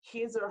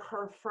his or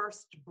her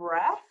first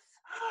breath,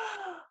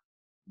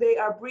 they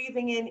are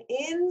breathing in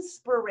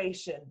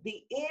inspiration,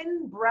 the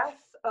in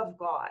breath of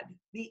God,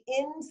 the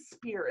in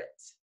spirit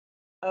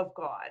of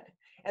God.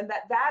 And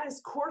that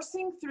is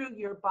coursing through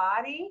your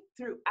body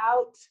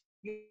throughout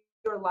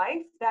your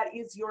life. That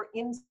is your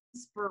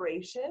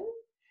inspiration.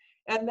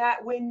 And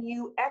that when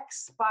you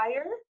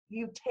expire,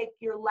 you take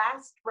your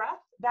last breath.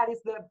 That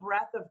is the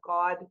breath of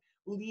God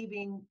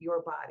leaving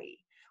your body.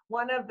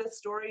 One of the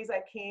stories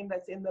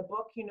that's in the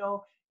book,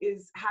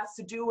 has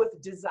to do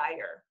with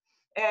desire.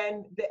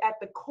 And at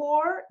the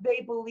core,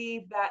 they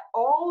believe that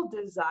all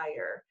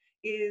desire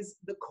is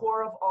the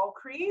core of all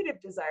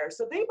creative desire.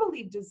 So they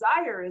believe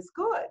desire is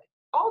good.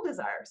 All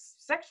desire,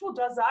 sexual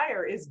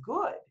desire is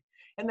good.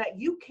 And that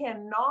you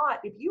cannot,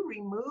 if you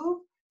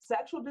remove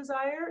sexual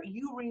desire,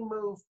 you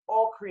remove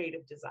all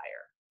creative desire.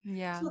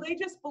 Yeah. So they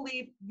just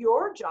believe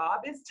your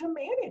job is to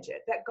manage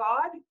it, that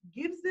God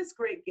gives this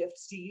great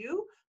gift to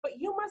you, but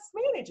you must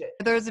manage it.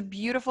 There's a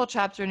beautiful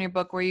chapter in your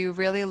book where you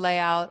really lay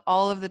out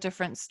all of the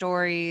different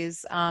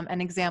stories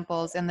and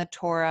examples in the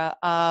Torah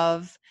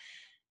of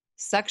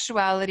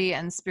sexuality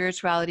and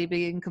spirituality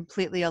being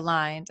completely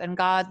aligned, and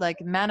God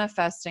like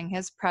manifesting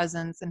his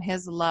presence and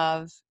his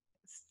love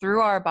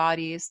through our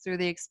bodies, through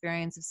the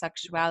experience of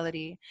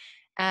sexuality.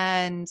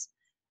 And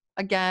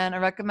again, I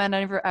recommend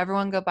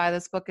everyone go buy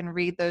this book and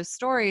read those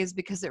stories,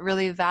 because it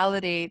really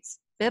validates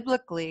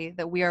biblically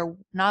that we are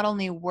not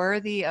only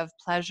worthy of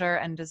pleasure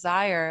and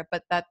desire,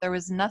 but that there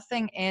was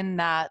nothing in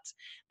that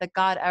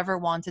God ever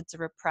wanted to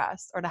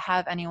repress or to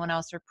have anyone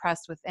else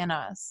repressed within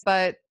us.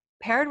 But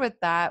paired with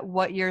that,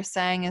 what you're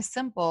saying is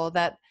simple,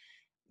 that,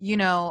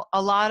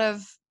 a lot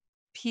of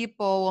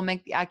people will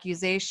make the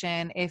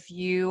accusation, if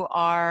you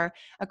are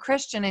a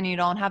Christian and you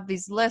don't have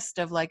these list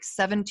of like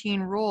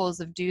 17 rules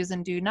of do's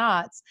and do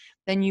nots,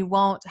 then you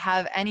won't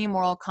have any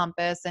moral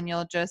compass and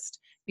you'll just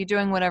be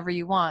doing whatever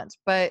you want.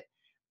 But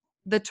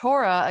the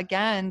Torah,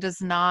 again, does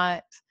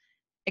not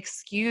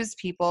excuse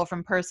people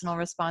from personal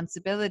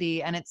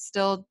responsibility, and it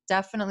still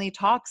definitely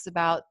talks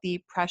about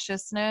the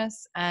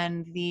preciousness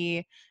and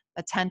the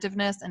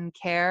attentiveness and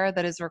care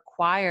that is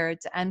required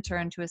to enter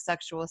into a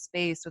sexual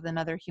space with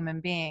another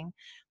human being.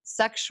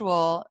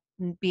 Sexual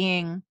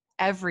being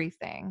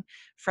everything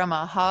from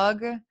a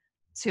hug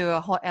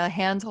to a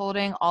hand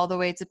holding, all the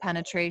way to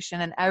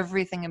penetration and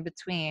everything in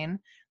between,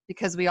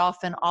 because we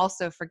often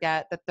also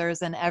forget that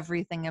there's an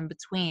everything in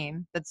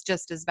between that's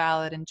just as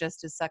valid and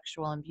just as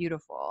sexual and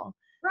beautiful.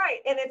 Right.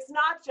 And it's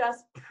not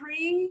just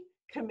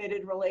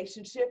pre-committed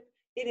relationship,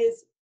 it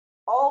is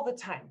all the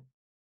time.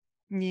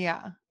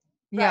 Yeah.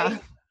 Yeah.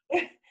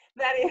 Right.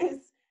 That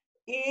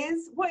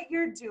is what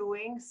you're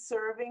doing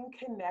serving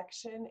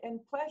connection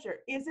and pleasure?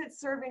 Is it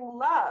serving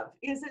love?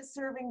 Is it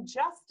serving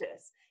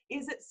justice?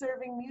 Is it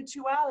serving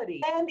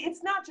mutuality? And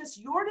it's not just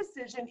your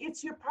decision,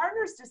 it's your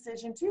partner's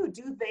decision too.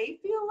 Do they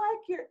feel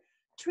like you're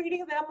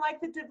treating them like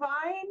the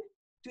divine?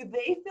 Do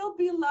they feel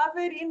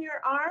beloved in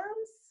your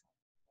arms?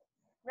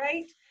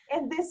 Right?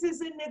 And this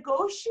is a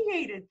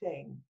negotiated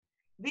thing.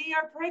 They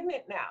are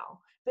pregnant now.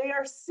 They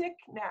are sick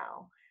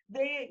now.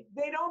 They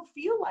don't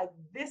feel like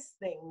this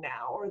thing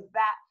now or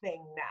that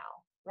thing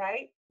now,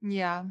 right?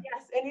 Yeah.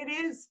 Yes, and it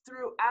is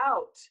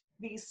throughout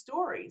these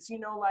stories.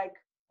 Like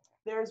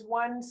there's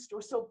one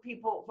story, so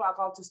people, well,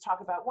 I'll just talk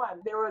about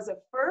one. There was a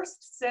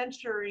first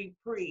century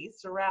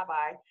priest, a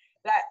rabbi,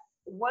 that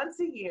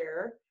once a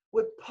year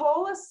would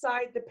pull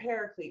aside the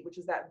paraclete, which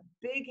is that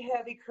big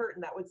heavy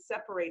curtain that would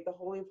separate the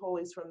Holy of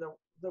Holies from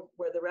the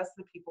where the rest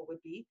of the people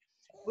would be,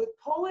 would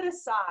pull it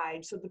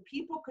aside so the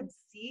people could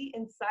see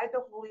inside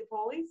the Holy of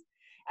Holies,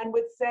 and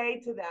would say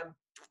to them,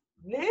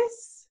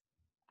 this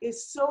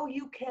is so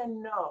you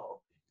can know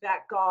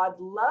that God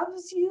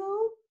loves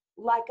you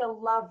like a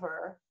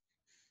lover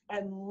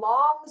and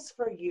longs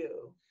for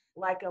you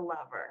like a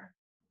lover.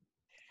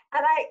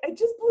 And it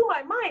just blew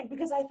my mind,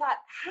 because I thought,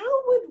 how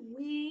would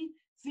we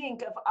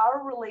think of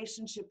our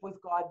relationship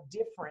with God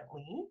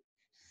differently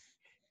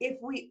if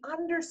we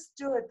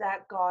understood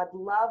that God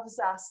loves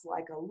us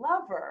like a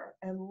lover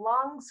and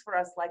longs for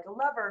us like a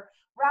lover,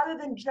 rather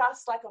than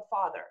just like a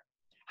father?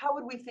 How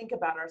would we think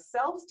about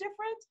ourselves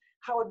different?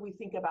 How would we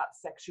think about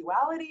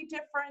sexuality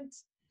different?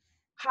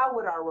 How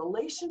would our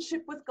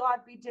relationship with God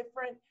be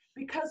different?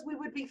 Because we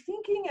would be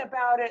thinking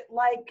about it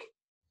like,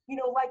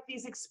 like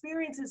these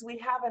experiences we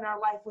have in our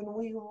life when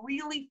we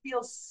really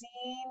feel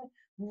seen,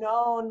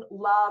 known,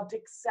 loved,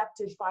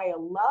 accepted by a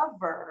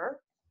lover,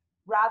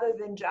 rather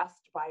than just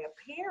by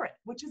a parent,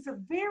 which is a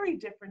very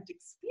different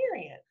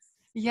experience.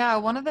 Yeah,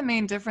 one of the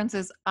main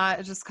differences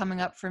just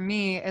coming up for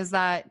me is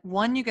that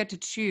one, you get to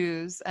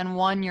choose, and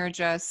one, you're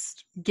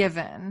just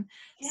given.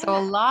 So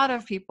a Yeah. lot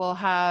of people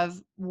have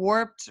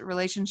warped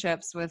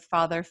relationships with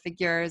father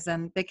figures,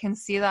 and they can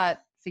see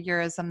that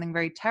figure as something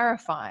very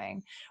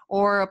terrifying,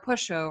 or a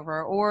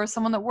pushover, or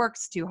someone that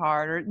works too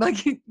hard, or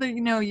like,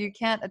 you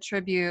can't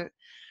attribute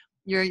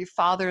your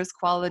father's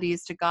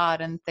qualities to God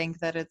and think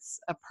that it's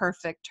a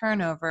perfect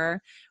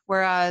turnover.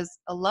 Whereas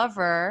a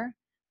lover,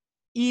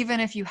 even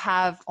if you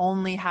have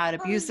only had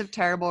abusive,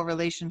 terrible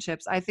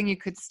relationships, I think you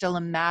could still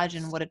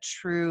imagine what a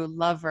true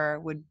lover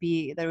would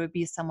be. There would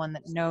be someone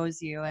that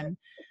knows you and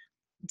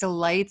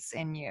delights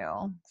in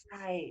you.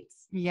 Right.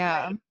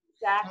 Yeah, Right.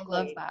 I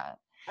love Exactly. that.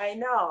 I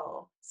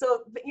know.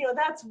 So,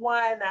 that's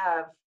one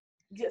of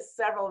just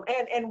several.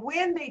 And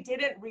when they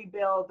didn't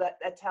rebuild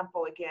the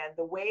temple again,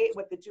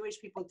 what the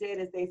Jewish people did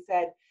is they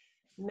said,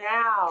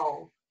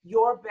 now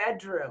your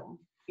bedroom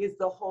is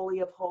the holy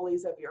of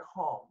holies of your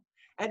home.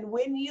 And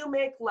when you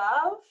make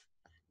love,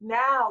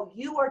 now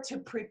you are to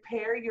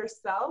prepare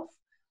yourself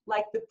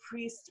like the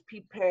priest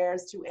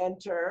prepares to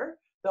enter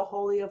the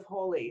holy of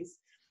holies.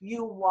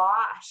 You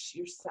wash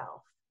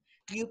yourself.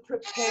 You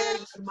prepare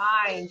your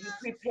mind, you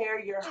prepare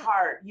your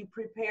heart, you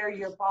prepare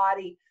your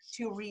body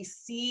to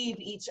receive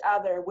each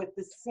other with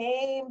the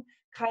same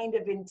kind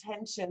of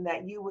intention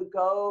that you would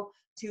go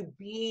to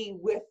be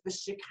with the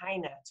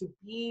Shekinah, to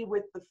be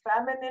with the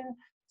feminine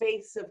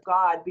face of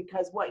God,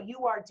 because what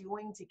you are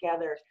doing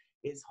together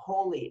is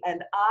holy,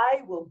 and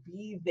I will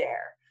be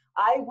there.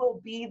 I will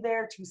be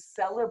there to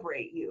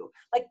celebrate you.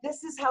 Like,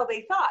 this is how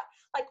they thought.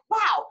 Like,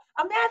 wow,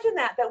 imagine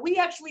that we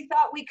actually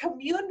thought we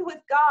communed with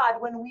God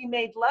when we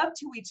made love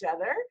to each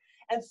other.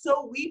 And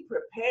so we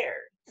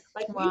prepared.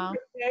 Like, we Wow.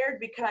 prepared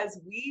because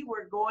we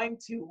were going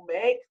to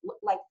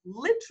like,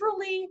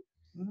 literally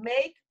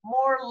make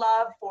more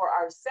love for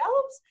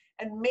ourselves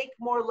and make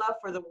more love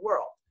for the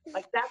world.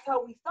 Like, that's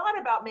how we thought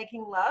about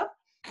making love.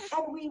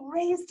 And we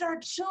raised our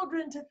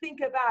children to think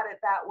about it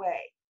that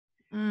way.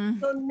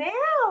 Mm. So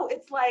now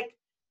it's like,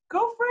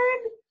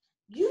 girlfriend,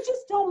 you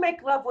just don't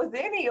make love with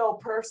any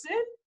old person,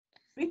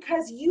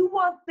 because you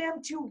want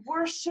them to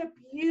worship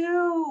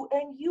you,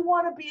 and you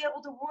want to be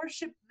able to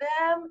worship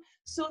them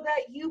so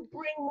that you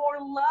bring more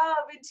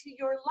love into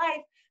your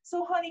life.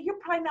 So, honey, you're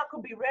probably not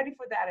going to be ready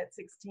for that at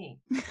 16.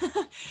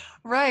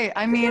 Right.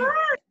 I You're mean,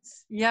 not,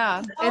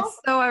 yeah, you know? it's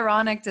so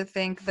ironic to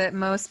think that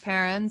most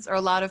parents, or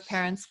a lot of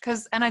parents,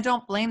 and I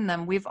don't blame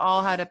them, we've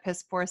all had a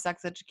piss poor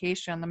sex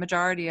education, the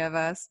majority of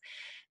us.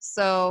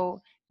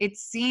 So it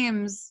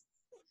seems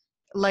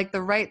like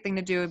the right thing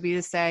to do would be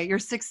to say, you're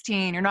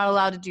 16, you're not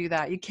allowed to do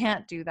that, you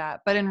can't do that.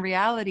 But in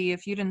reality,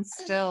 if you'd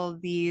instill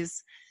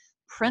these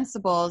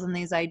principles and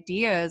these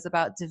ideas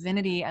about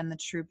divinity and the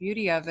true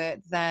beauty of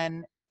it,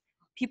 then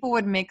people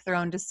would make their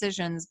own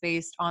decisions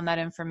based on that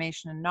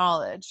information and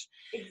knowledge.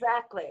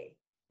 Exactly.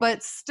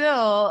 But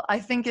still, I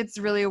think it's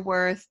really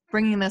worth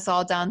bringing this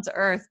all down to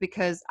earth,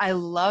 because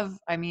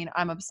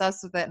I'm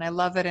obsessed with it and I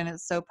love it and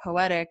it's so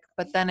poetic.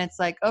 But then it's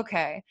like,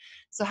 okay,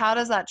 so how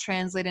does that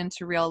translate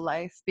into real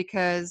life?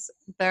 Because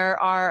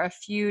there are a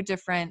few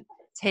different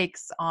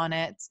takes on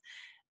it.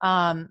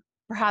 Um,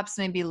 Perhaps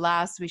maybe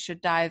last we should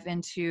dive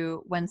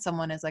into when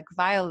someone is like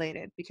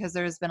violated, because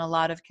there's been a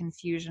lot of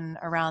confusion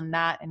around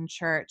that in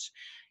church,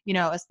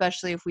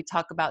 especially if we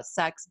talk about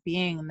sex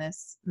being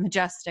this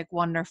majestic,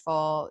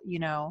 wonderful,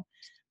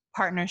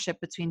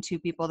 partnership between two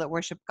people that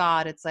worship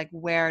God. It's like,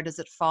 where does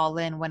it fall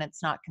in when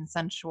it's not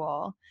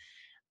consensual?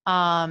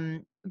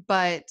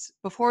 But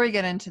before we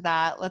get into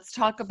that, let's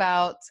talk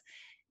about,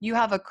 you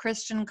have a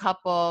Christian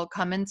couple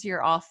come into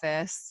your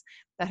office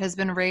that has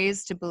been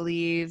raised to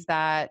believe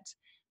that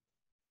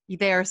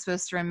they are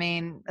supposed to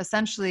remain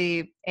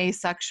essentially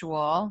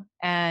asexual,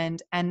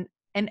 and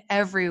in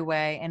every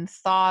way, in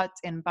thought,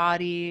 in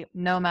body,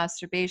 no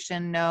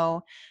masturbation,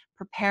 no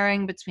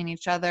preparing between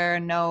each other,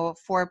 no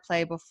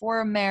foreplay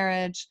before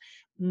marriage,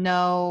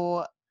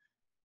 no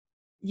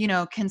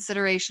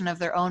consideration of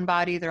their own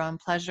body, their own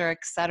pleasure,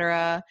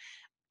 etc.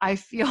 I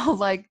feel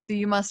like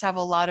you must have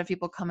a lot of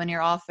people come in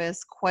your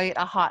office quite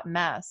a hot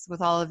mess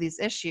with all of these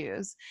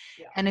issues.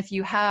 Yeah. And if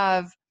you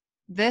have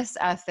this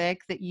ethic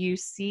that you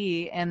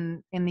see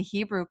in the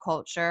Hebrew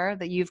culture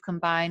that you've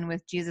combined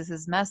with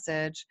Jesus's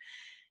message,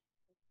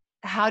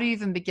 how do you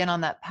even begin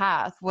on that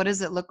path? What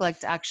does it look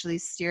like to actually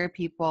steer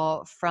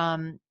people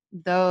from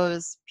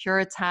those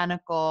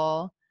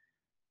puritanical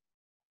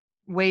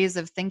ways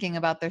of thinking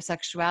about their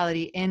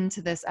sexuality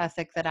into this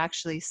ethic that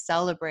actually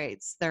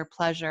celebrates their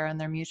pleasure and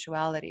their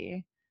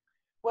mutuality?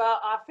 Well,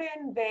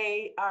 often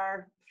they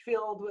are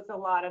filled with a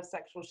lot of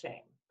sexual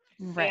shame.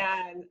 Right.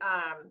 And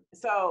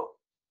so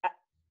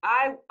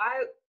I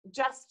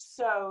just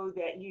so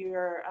that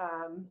your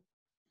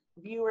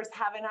viewers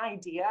have an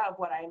idea of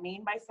what I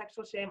mean by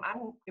sexual shame,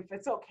 if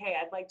it's okay,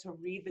 I'd like to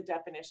read the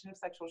definition of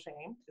sexual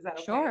shame. Is that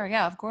okay? Sure.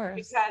 Yeah, of course.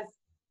 Because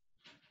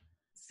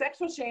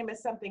sexual shame is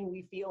something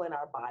we feel in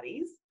our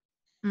bodies,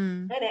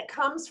 Mm. and it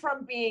comes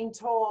from being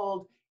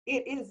told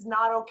it is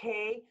not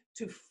okay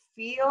to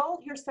feel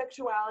your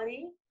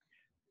sexuality,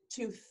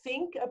 to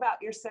think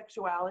about your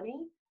sexuality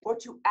or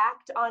to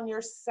act on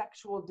your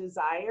sexual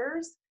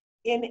desires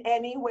in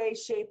any way,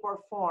 shape, or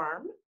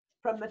form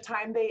from the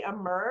time they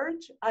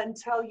emerge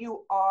until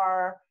you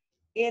are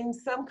in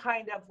some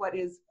kind of what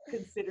is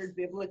considered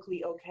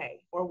biblically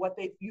okay, or what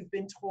you've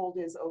been told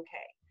is okay.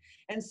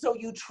 And so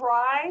you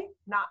try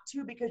not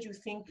to because you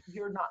think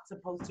you're not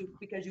supposed to,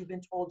 because you've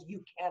been told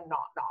you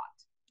cannot not.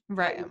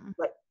 Right.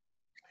 Like,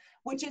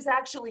 which is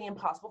actually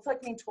impossible. It's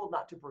like being told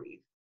not to breathe.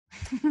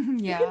 You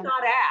Yeah.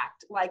 cannot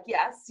act. Like,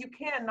 yes, you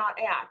cannot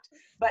act,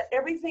 but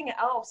everything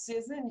else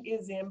is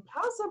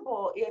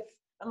impossible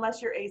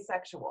unless you're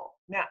asexual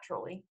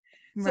naturally.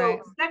 So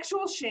Right.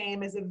 sexual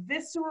shame is a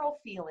visceral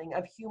feeling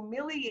of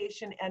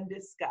humiliation and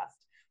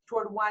disgust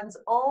toward one's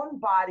own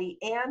body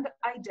and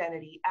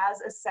identity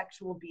as a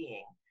sexual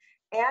being,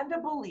 and a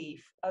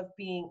belief of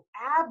being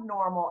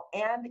abnormal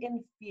and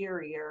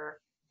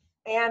inferior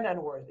and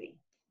unworthy.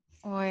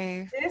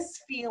 Oy.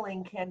 This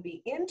feeling can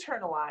be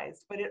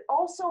internalized, but it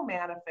also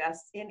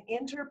manifests in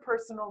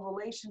interpersonal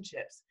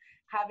relationships,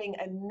 having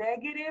a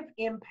negative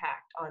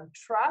impact on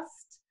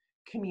trust,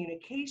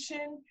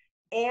 communication,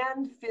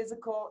 and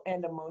physical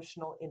and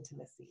emotional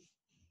intimacy.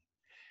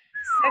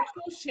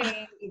 Sexual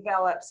shame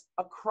develops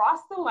across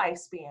the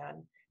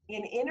lifespan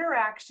in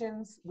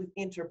interactions with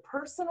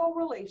interpersonal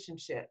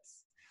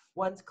relationships,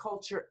 one's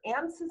culture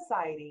and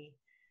society,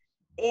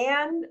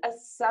 and a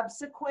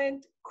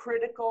subsequent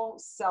critical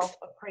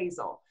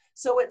self-appraisal.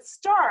 So it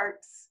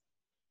starts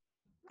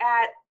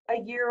at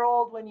a year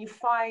old when you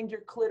find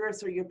your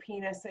clitoris or your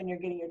penis and you're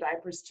getting your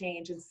diapers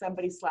changed and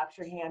somebody slaps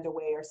your hand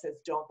away or says,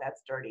 don't,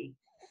 that's dirty.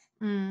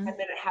 And then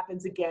it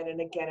happens again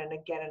and again and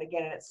again and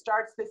again. And it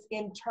starts this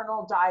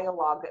internal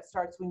dialogue that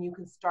starts when you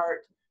can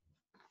start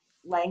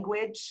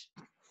language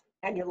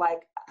and you're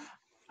like,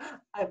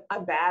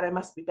 I'm bad, I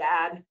must be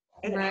bad.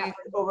 And it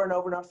happens over and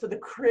over and over. So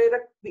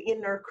the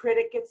inner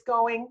critic gets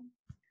going,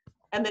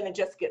 and then it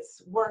just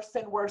gets worse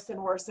and worse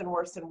and worse and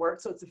worse and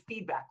worse. So it's a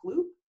feedback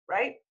loop,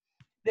 right?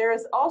 There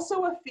is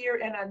also a fear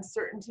and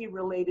uncertainty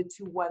related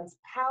to one's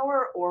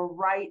power or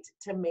right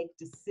to make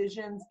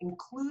decisions,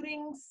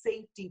 including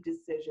safety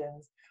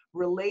decisions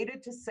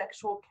related to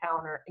sexual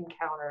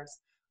encounters,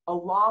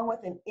 along with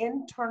an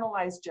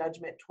internalized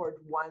judgment toward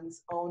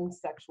one's own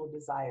sexual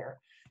desire.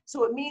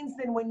 So it means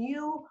then when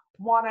you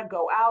want to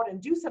go out and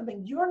do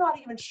something, you're not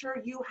even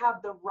sure you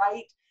have the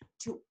right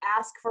to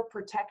ask for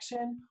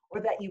protection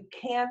or that you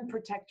can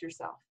protect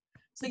yourself.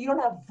 So you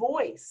don't have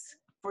voice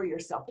for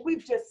yourself.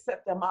 We've just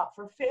set them up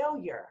for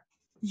failure.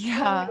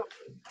 Yeah.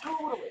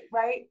 Totally,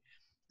 right?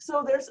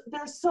 So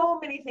there's so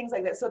many things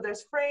like that. So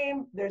there's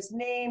frame, there's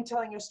name,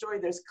 telling your story,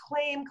 there's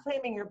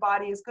claiming your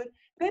body is good.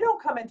 They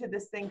don't come into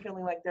this thing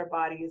feeling like their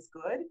body is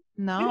good.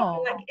 No. They don't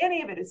feel like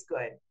any of it is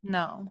good.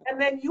 No. And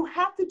then you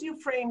have to do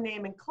frame,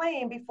 name, and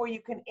claim before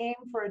you can aim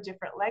for a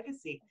different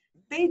legacy.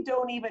 They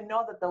don't even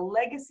know that the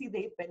legacy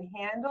they've been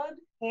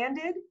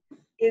handed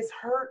is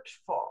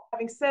hurtful.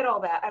 Having said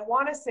all that, I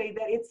want to say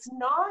that it's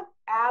not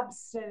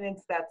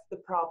abstinence that's the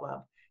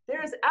problem.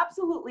 There is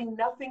absolutely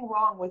nothing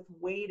wrong with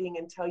waiting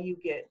until you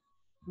get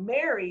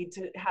married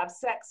to have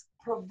sex,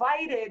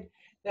 provided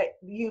that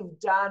you've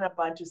done a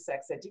bunch of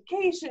sex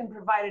education,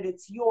 provided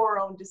it's your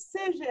own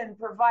decision,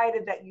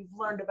 provided that you've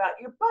learned about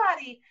your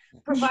body,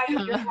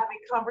 provided you're having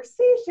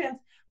conversations,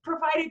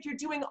 provided you're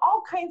doing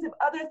all kinds of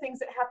other things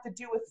that have to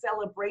do with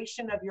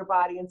celebration of your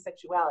body and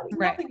sexuality.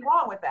 Right. Nothing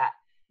wrong with that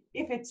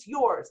if it's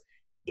yours.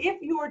 If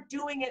you're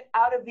doing it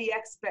out of the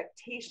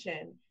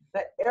expectation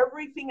that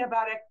everything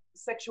about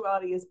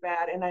sexuality is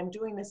bad and I'm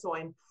doing this so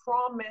I'm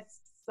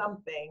promised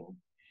something,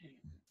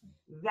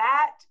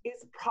 that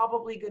is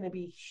probably going to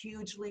be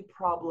hugely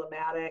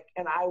problematic.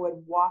 And I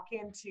would walk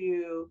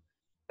into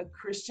a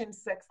Christian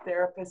sex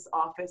therapist's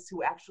office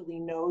who actually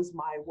knows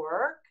my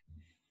work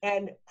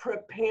and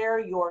prepare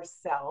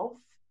yourself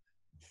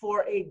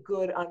for a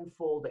good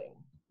unfolding,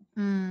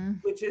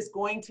 which is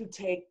going to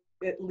take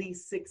at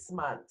least 6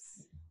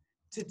 months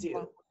to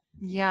do.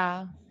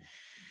 Yeah.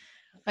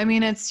 I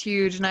mean, it's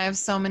huge. And I have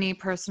so many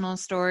personal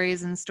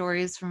stories and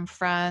stories from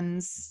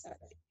friends,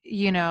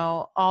 you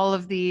know, all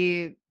of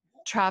the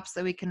traps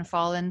that we can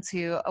fall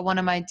into. One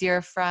of my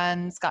dear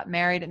friends got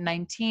married at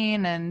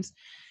 19 and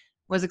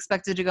was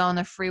expected to go on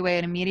the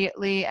freeway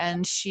immediately.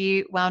 And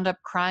she wound up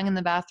crying in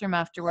the bathroom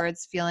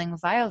afterwards, feeling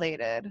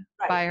violated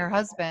by her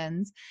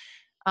husband.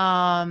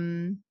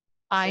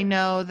 I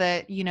know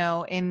that, you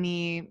know, in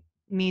the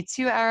Me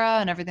Too era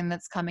and everything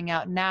that's coming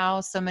out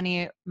now,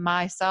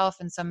 myself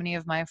and so many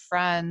of my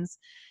friends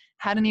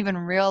hadn't even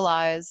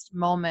realized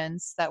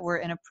moments that were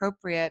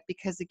inappropriate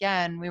because,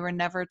 again, we were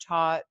never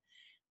taught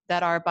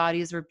that our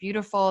bodies were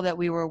beautiful, that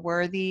we were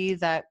worthy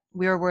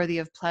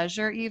of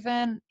pleasure.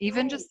 Even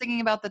just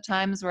thinking about the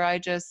times where I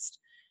just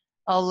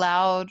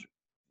allowed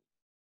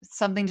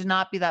something to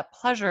not be that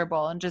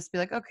pleasurable and just be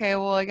like, okay,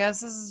 well, I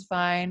guess this is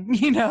fine,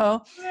 you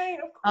know? Right,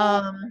 of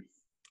course.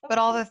 But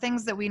all the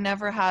things that we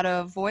never had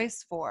a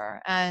voice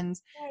for. And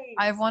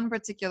I have one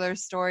particular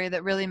story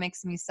that really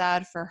makes me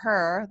sad for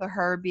her, the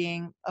her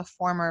being a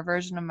former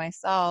version of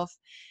myself,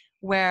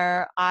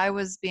 where I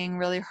was being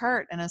really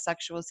hurt in a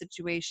sexual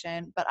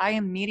situation, but I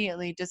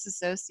immediately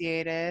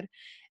disassociated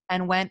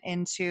and went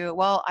into,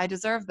 well, I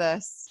deserve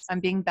this. I'm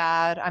being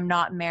bad. I'm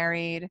not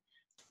married.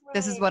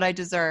 This is Right. what I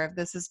deserve.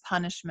 This is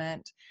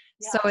punishment.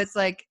 So it's Yes.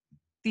 like,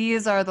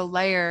 these are the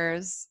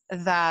layers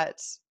that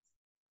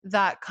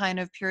that kind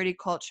of purity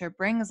culture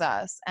brings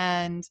us.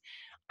 And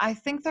I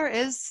think there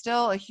is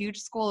still a huge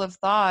school of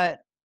thought,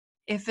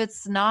 if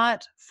it's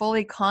not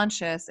fully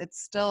conscious,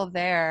 it's still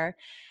there,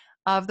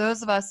 of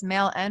those of us,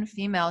 male and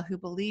female, who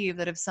believe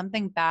that if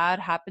something bad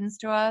happens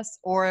to us,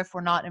 or if we're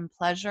not in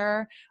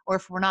pleasure, or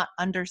if we're not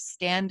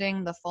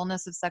understanding the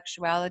fullness of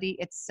sexuality,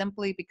 it's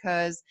simply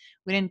because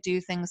we didn't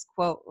do things,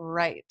 quote,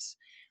 right.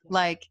 Yeah.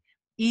 Like,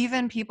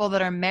 even people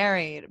that are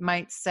married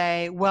might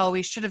say, well,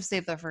 we should have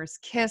saved the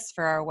first kiss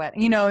for our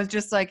wedding. It's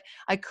just like,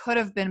 I could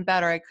have been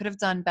better. I could have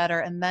done better.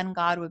 And then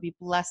God would be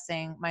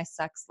blessing my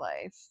sex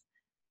life.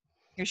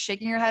 You're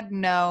shaking your head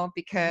no, Yeah,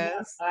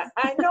 because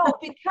I know,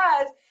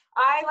 because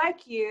I,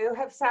 like you,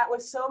 have sat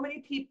with so many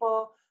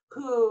people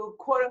who,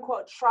 quote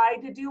unquote,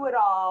 tried to do it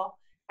all,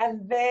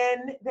 and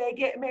then they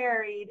get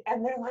married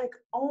and they're like,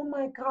 oh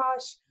my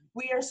gosh,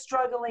 we are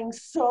struggling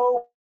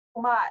so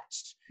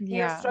much. We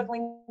are yeah.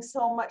 struggling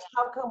so much.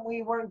 How come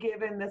we weren't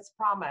given this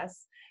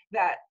promise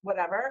that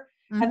whatever?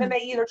 And then Hmm.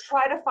 they either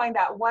try to find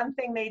out one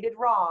thing they did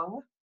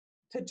wrong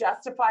to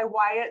justify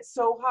why it's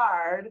so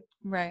hard,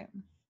 Right.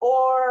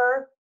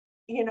 or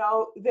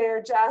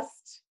they're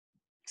just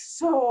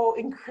so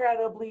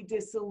incredibly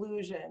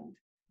disillusioned,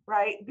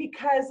 right?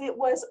 Because it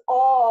was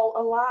all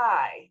a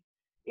lie.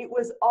 It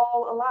was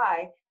all a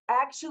lie.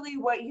 Actually,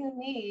 what you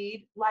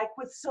need, like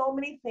with so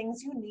many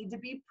things, you need to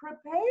be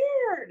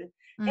prepared,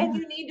 and Hmm.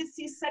 you need to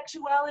see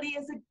sexuality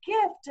as a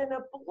gift and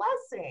a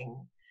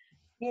blessing,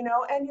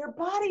 and your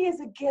body is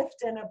a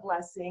gift and a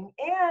blessing.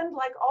 And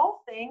like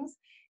all things,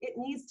 it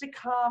needs to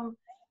come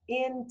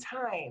in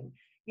time.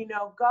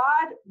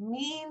 God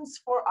means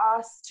for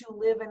us to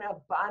live an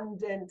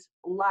abundant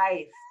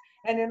life.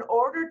 And in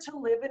order to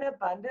live an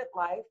abundant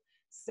life,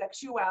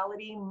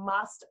 sexuality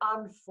must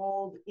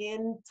unfold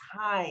in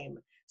time.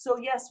 So,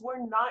 yes,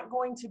 we're not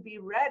going to be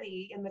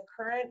ready in the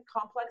current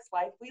complex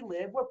life we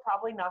live. We're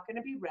probably not going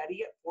to be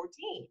ready at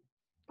 14.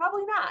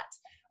 Probably not,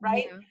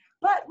 right? Yeah.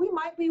 But we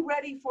might be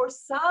ready for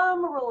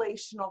some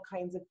relational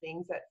kinds of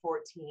things at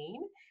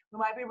 14. We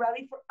might be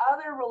ready for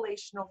other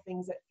relational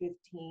things at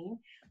 15.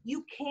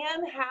 You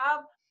can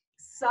have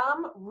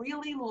some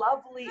really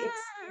lovely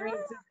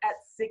experiences at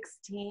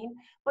 16,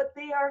 but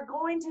they are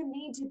going to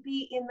need to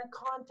be in the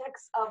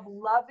context of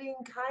loving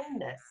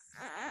kindness.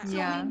 So we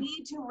Yeah.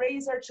 need to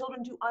raise our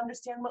children to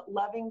understand what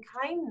loving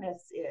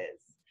kindness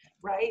is,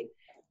 right?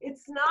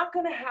 It's not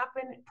going to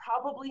happen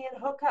probably in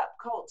hookup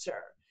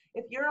culture.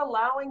 If you're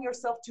allowing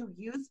yourself to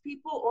use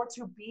people or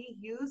to be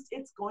used,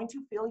 it's going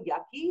to feel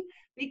yucky,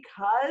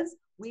 because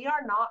we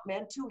are not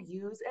meant to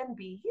use and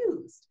be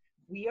used.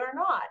 We are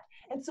not.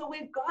 And so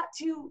we've got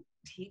to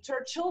teach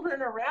our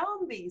children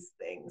around these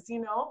things.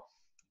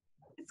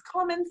 It's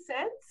common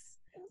sense,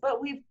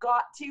 but we've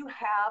got to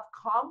have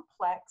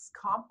complex,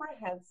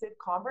 comprehensive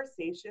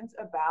conversations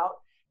about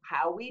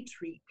how we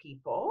treat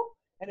people,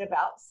 and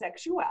about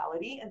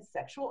sexuality and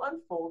sexual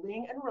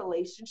unfolding and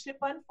relationship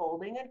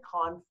unfolding and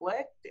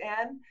conflict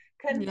and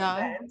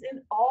Yeah. consent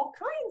and all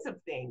kinds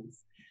of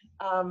things.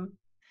 Um,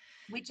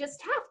 we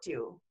just have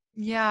to.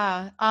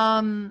 Yeah.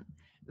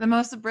 The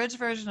most abridged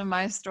version of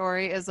my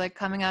story is like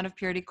coming out of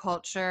purity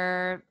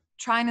culture,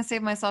 trying to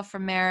save myself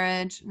from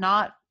marriage,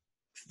 not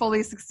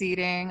fully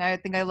succeeding. I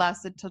think I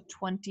lasted till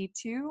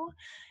 22.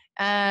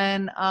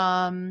 And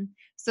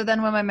so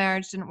then when my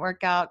marriage didn't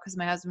work out because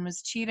my husband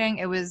was cheating,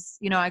 it was,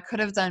 I could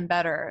have done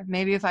better.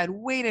 Maybe if I'd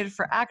waited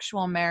for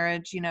actual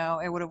marriage,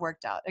 it would have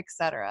worked out,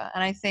 etc.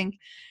 And I think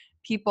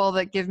people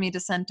that give me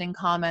dissenting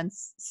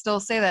comments still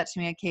say that to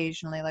me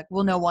occasionally, like,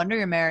 well, no wonder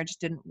your marriage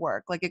didn't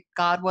work. Like,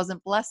 God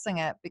wasn't blessing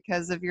it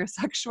because of your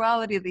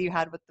sexuality that you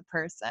had with the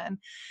person.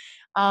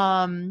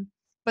 um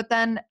but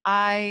then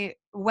I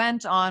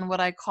went on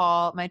what I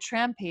call my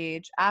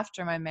trampage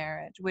after my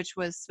marriage, which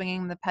was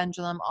swinging the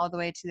pendulum all the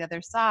way to the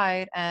other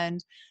side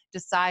and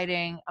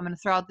deciding I'm going to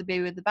throw out the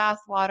baby with the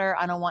bathwater.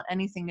 I don't want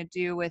anything to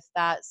do with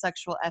that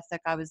sexual ethic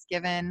I was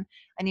given.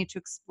 I need to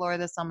explore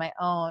this on my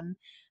own.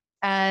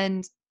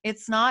 And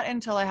it's not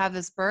until I have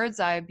this bird's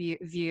eye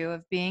view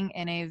of being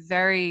in a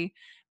very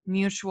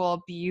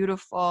mutual,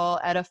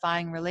 beautiful,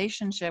 edifying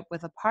relationship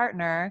with a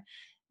partner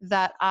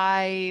that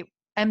I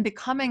am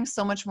becoming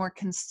so much more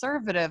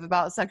conservative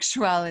about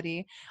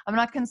sexuality. I'm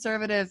not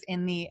conservative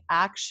in the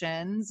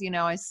actions.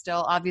 I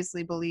still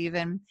obviously believe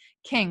in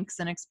kinks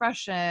and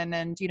expression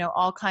and,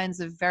 all kinds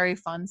of very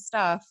fun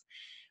stuff.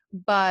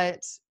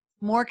 But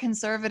more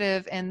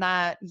conservative in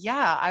that,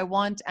 yeah, I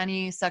want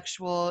any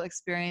sexual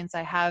experience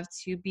I have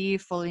to be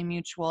fully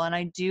mutual. And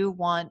I do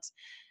want,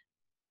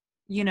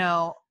 you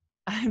know,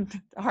 I'm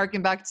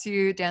harking back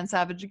to Dan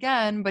Savage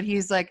again, but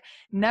he's like,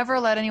 never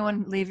let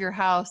anyone leave your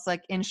house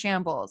like in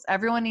shambles.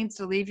 Everyone needs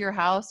to leave your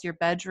house, your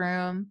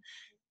bedroom,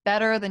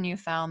 better than you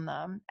found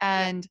them.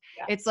 Yeah. And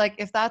Yeah. it's like,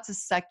 if that's a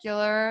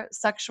secular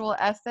sexual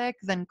ethic,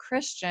 then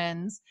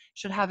Christians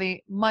should have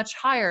a much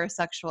higher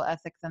sexual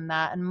ethic than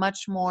that, and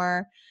much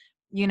more,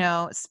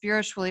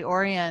 spiritually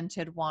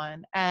oriented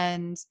one.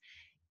 And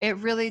it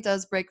really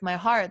does break my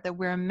heart that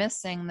we're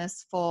missing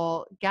this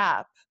full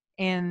gap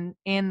in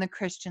the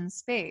Christian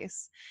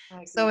space.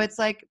 I So agree. it's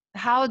like,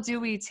 how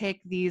do we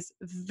take these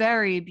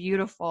very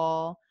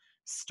beautiful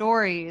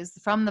stories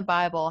from the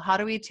Bible? How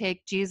do we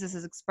take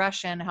Jesus's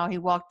expression, how he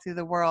walked through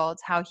the world,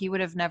 how he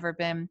would have never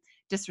been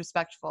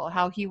disrespectful,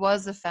 how he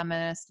was a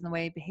feminist in the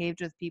way he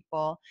behaved with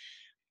people?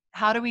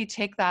 How do we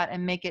take that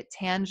and make it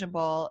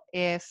tangible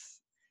if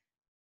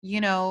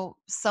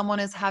someone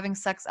is having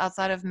sex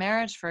outside of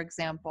marriage, for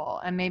example,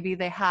 and maybe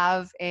they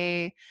have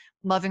a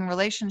loving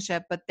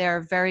relationship, but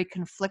they're very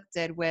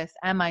conflicted with,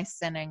 am I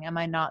sinning? Am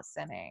I not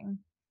sinning?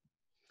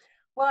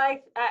 Well,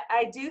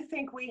 I do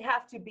think we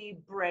have to be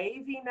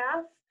brave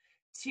enough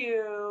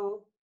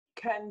to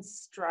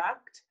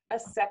construct a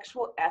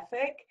sexual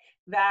ethic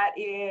that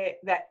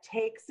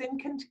takes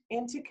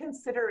into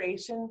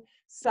consideration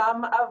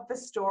some of the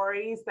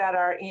stories that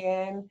are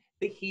in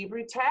the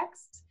Hebrew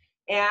text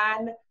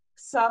and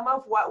some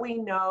of what we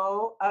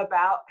know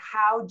about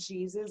how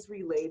Jesus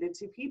related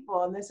to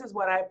people. And this is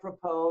what I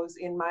propose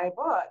in my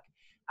book.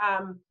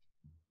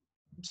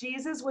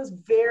 Jesus was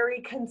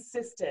very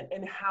consistent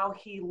in how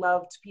he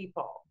loved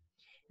people.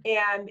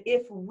 And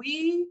if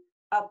we,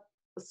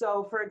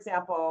 so for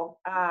example,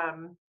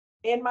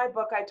 in my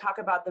book, I talk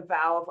about the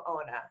vow of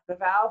Ona. The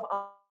vow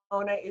of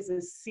Ona is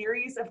a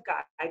series of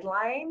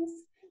guidelines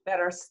that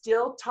are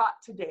still taught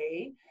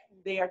today.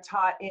 They are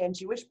taught in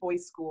Jewish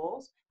boys'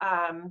 schools.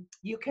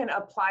 You can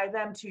apply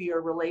them to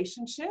your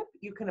relationship,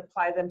 you can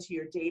apply them to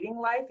your dating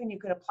life, and you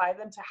can apply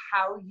them to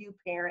how you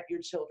parent your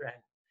children.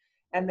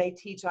 And they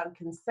teach on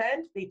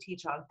consent, they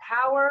teach on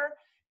power,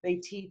 they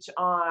teach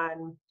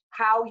on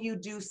how you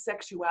do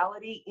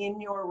sexuality in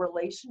your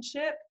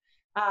relationship.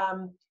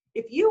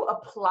 If you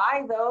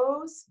apply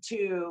those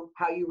to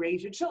how you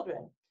raise your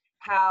children,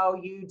 how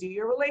you do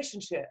your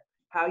relationship,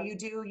 how you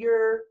do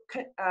your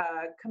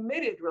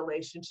committed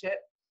relationship,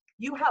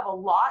 you have a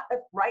lot of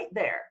right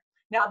there.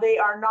 Now, they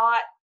are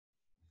not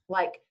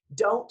like,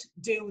 don't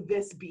do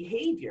this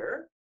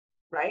behavior,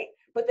 right?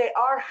 But they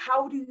are,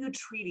 how do you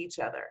treat each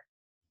other?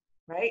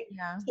 Right?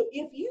 Yeah. So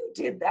if you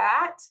did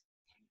that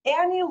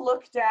and you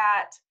looked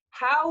at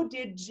how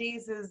did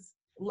Jesus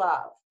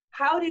love?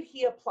 How did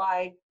he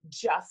apply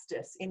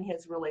justice in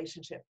his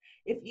relationship?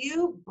 If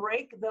you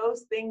break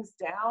those things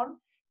down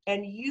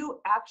and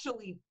you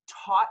actually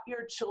taught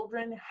your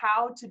children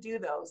how to do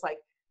those, like,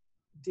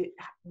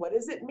 what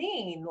does it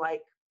mean?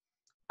 Like,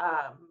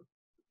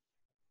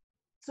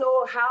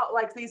 so how,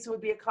 like, this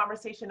would be a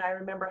conversation I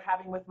remember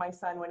having with my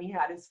son when he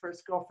had his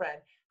first girlfriend.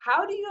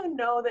 How do you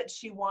know that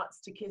she wants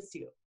to kiss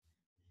you?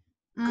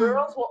 Mm.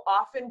 Girls will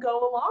often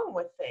go along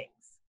with things.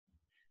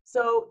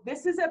 So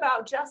this is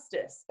about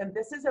justice and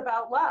this is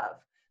about love.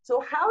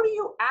 So how do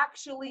you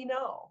actually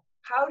know?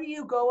 How do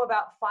you go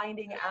about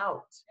finding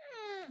out?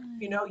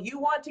 You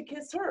want to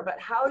kiss her, but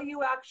how do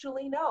you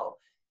actually know?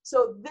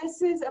 So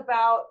this is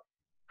about,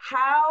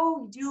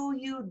 how do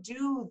you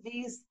do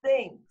these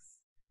things,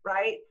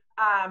 right?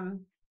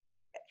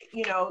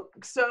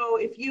 So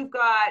if you've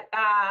got,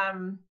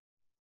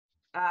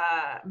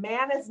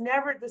 man is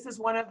never, this is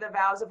one of the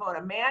vows of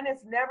Ona, man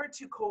is never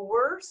to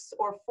coerce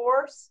or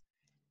force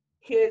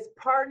his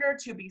partner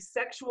to be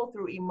sexual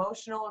through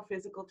emotional or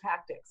physical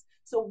tactics.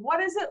 So what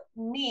does it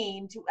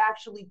mean to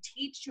actually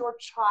teach your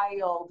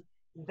child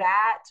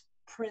that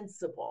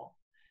principle?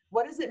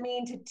 What does it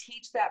mean to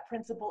teach that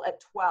principle at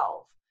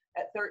 12,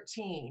 at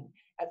 13,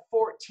 at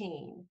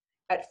 14,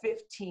 at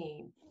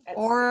 15, at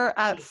Or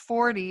at 16?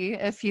 40,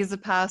 if he's a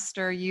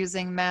pastor,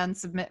 using man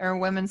submit or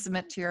women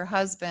submit to your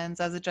husbands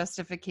as a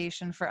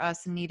justification for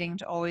us needing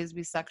to always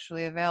be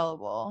sexually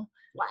available.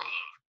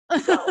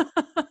 So,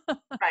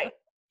 right.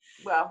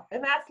 Well,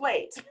 and that's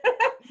late,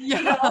 you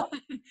Yeah. know.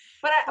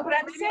 But I'm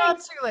Maybe saying, not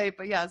too late,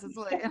 but yes, it's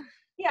late.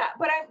 yeah.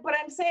 But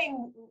I'm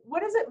saying,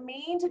 what does it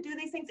mean to do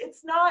these things?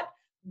 It's not,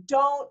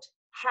 don't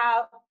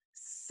have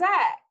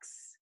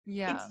sex.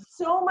 Yeah. It's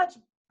so much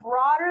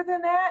broader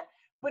than that.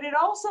 But it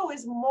also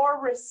is more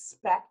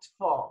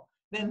respectful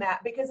than Mhm.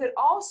 that, because it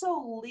also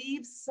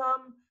leaves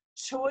some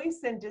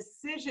choice and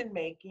decision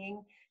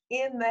making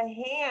in the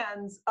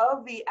hands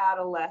of the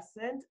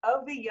adolescent,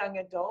 of the young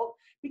adult,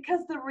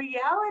 because the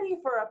reality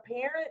for a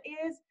parent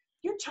is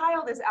your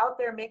child is out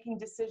there making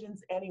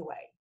decisions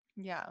anyway.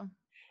 Yeah.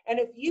 And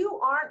if you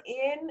aren't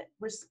in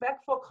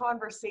respectful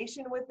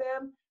conversation with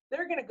them,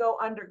 they're going to go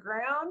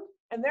underground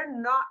and they're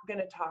not going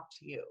to talk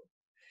to you.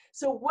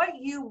 So what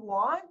you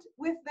want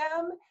with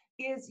them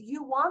is,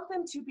 you want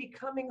them to be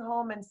coming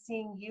home and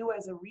seeing you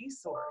as a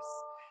resource.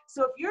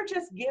 So if you're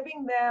just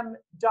giving them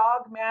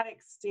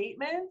dogmatic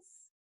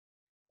statements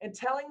and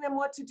telling them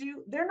what to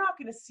do, they're not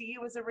going to see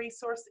you as a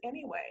resource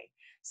anyway.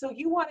 So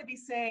you want to be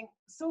saying,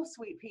 so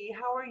sweet pea,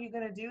 how are you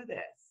going to do this?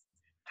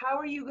 How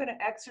are you going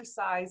to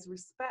exercise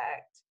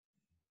respect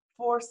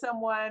for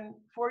someone,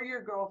 for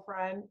your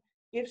girlfriend,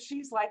 if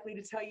she's likely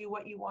to tell you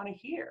what you want to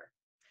hear.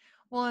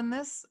 Well, and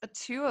this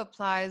too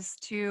applies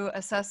to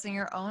assessing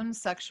your own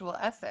sexual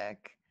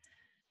ethic,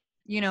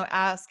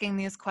 asking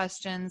these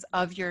questions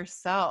of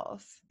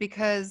yourself.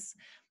 Because,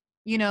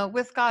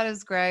 with God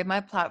is Gray, my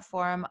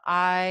platform,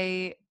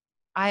 I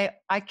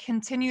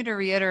continue to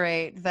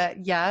reiterate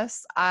that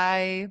yes,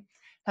 I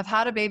have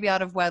had a baby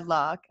out of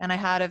wedlock, and I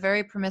had a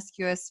very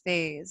promiscuous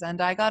phase,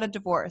 and I got a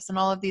divorce, and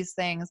all of these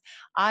things.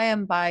 I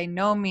am by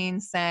no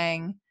means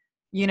saying,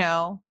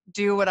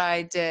 do what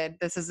I did.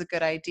 This is a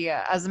good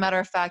idea. As a matter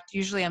of fact,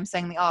 usually I'm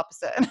saying the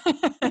opposite.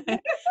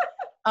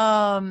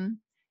 um,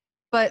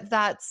 but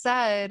that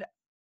said,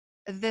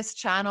 this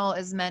channel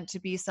is meant to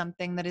be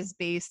something that is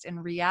based in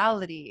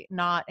reality,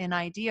 not in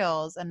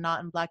ideals and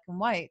not in black and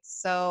white.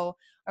 So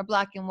our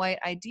black and white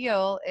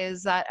ideal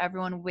is that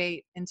everyone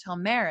wait until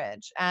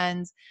marriage.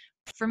 And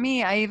for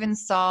me, I even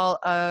saw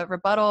a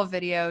rebuttal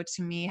video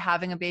to me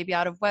having a baby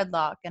out of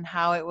wedlock and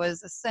how it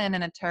was a sin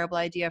and a terrible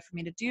idea for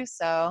me to do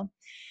so.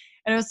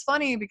 And it was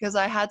funny because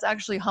I had to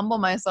actually humble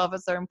myself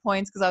at certain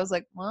points because I was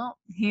like, well,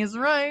 he's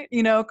right,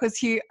 because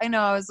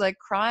I was like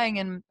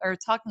crying or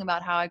talking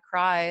about how I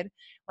cried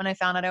when I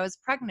found out I was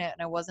pregnant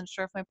and I wasn't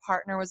sure if my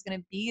partner was going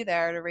to be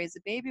there to raise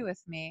a baby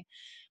with me.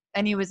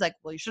 And he was like,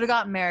 well, you should have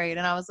gotten married.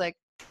 And I was like,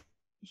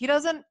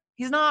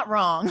 he's not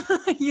wrong.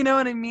 You know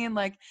what I mean?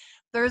 Like,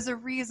 there's a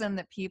reason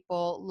that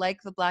people like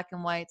the black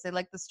and whites. They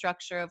like the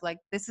structure of like,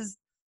 this is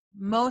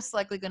most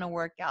likely going to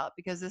work out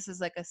because this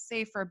is like a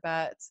safer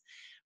bet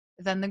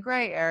than the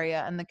gray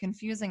area and the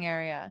confusing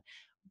area.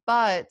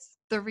 But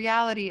the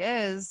reality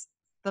is,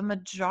 the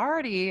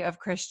majority of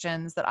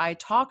Christians that I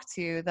talk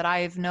to, that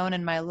I've known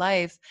in my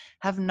life,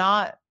 have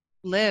not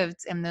lived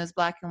in those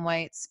black and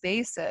white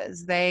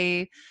spaces.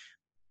 They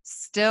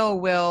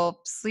still will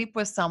sleep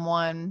with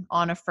someone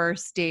on a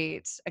first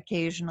date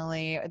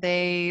occasionally.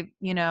 They,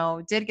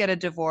 did get a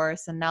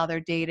divorce and now they're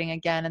dating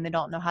again and they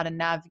don't know how to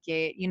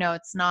navigate.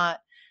 It's not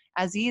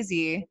as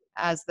easy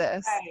as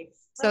this. Right.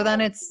 So then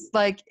it's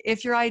like,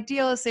 if your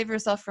ideal is save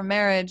yourself from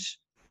marriage,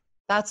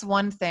 that's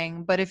one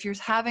thing. But if you're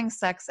having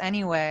sex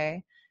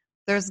anyway,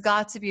 there's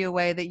got to be a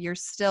way that you're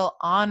still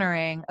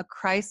honoring a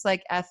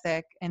Christ-like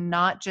ethic and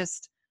not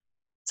just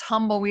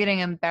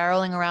tumbleweeding and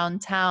barreling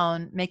around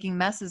town, making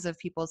messes of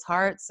people's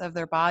hearts, of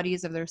their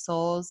bodies, of their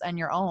souls, and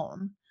your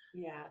own.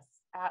 Yes,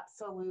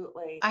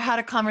 absolutely. I had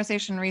a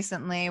conversation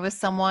recently with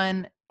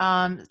someone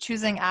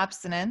choosing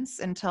abstinence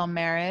until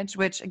marriage,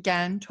 which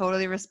again,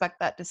 totally respect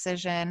that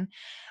decision.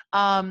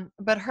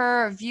 But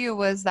her view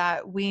was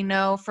that we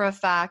know for a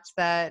fact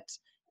that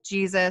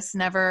Jesus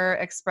never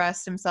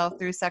expressed himself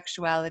through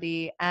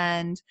sexuality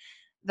and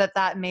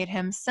that made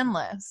him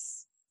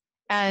sinless.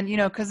 And,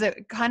 because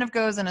it kind of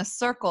goes in a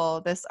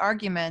circle, this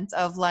argument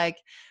of like,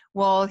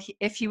 well,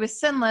 if he was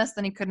sinless,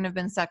 then he couldn't have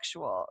been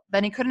sexual.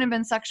 Then he couldn't have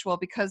been sexual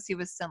because he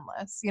was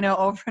sinless,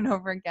 over and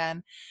over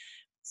again.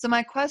 So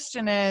my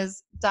question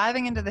is,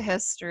 diving into the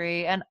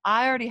history, and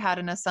I already had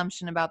an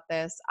assumption about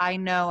this. I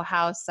know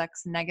how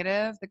sex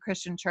negative the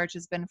Christian church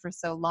has been for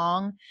so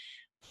long.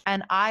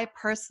 And I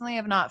personally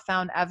have not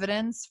found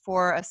evidence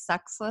for a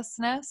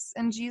sexlessness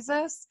in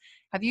Jesus.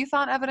 Have you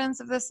found evidence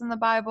of this in the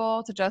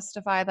Bible to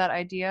justify that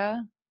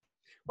idea?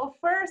 Well,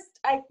 first,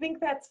 I think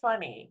that's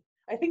funny.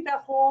 I think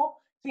that whole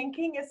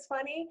thinking is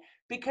funny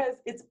because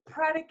it's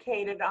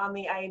predicated on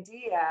the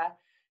idea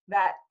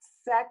that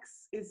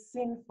sex is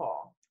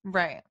sinful.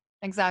 Right,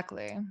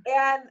 exactly.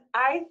 And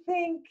I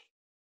think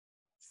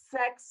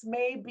sex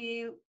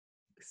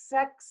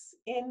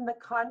in the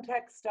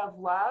context of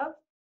love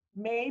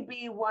may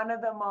be one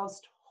of the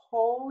most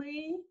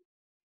holy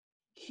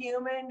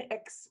human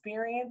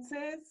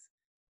experiences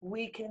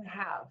we can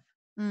have.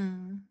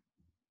 Mm.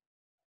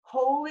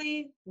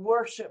 Holy,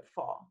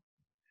 worshipful.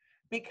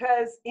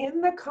 Because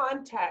in the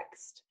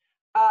context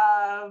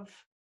of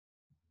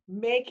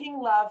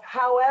making love,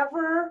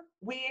 however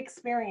we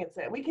experience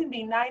it, we can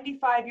be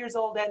 95 years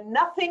old and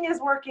nothing is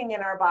working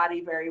in our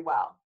body very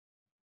well.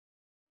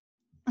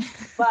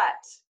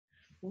 But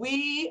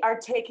we are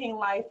taking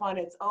life on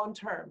its own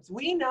terms.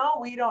 We know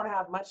we don't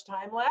have much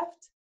time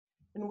left,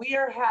 and we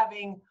are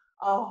having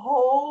a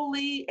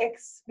holy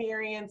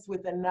experience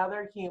with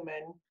another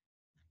human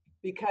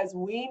because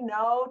we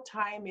know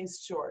time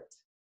is short.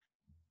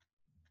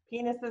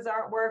 Penises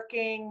aren't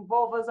working,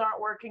 vulvas aren't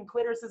working,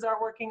 clitorises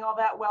aren't working all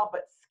that well,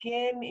 but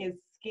skin is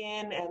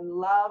skin and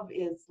love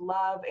is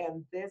love,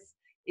 and this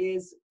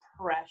is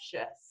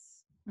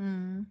precious,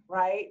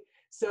 right?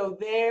 So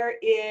there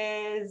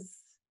is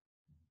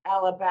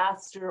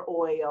alabaster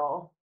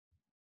oil,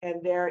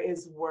 and there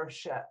is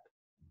worship,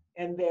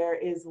 and there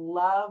is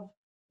love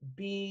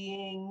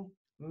being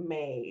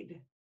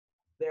made.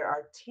 There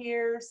are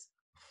tears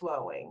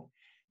flowing.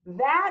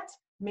 That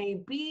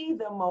may be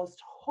the most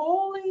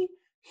holy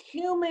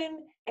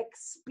human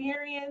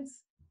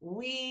experience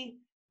we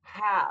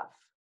have.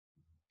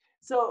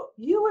 So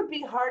you would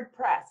be hard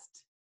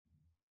pressed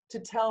to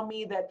tell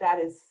me that that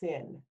is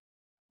sin.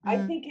 I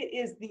think it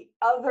is the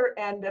other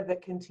end of the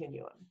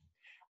continuum.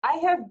 I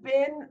have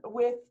been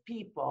with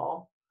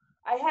people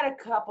I had a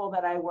couple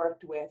that I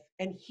worked with,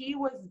 and he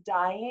was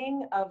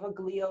dying of a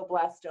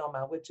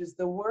glioblastoma, which is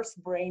the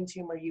worst brain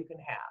tumor you can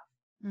have.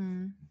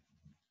 Mm.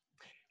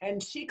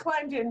 And she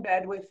climbed in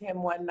bed with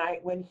him one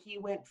night when he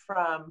went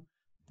from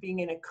being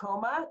in a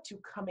coma to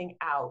coming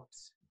out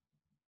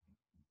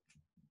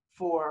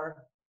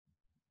for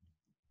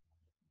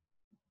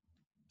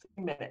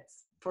 3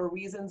 minutes for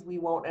reasons we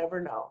won't ever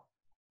know.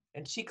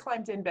 And she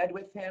climbed in bed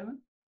with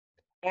him,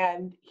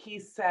 and he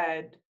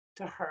said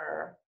to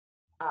her,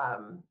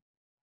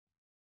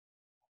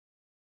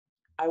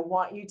 I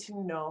want you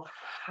to know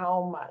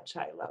how much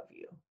I love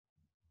you.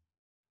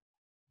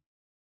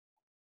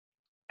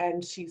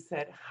 And she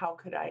said, how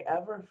could I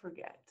ever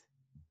forget?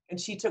 And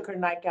she took her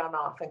nightgown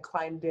off and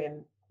climbed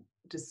in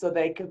just so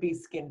they could be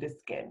skin to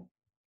skin,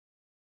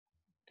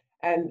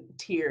 and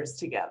tears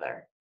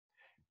together.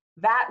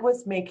 That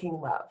was making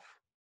love.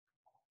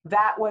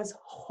 That was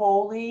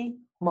holy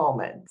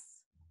moments.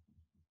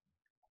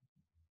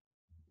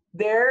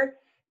 There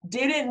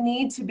didn't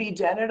need to be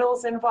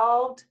genitals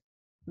involved.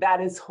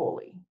 That is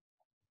holy.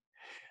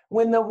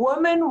 When the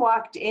woman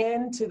walked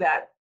into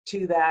that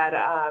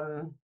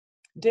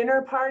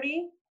dinner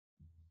party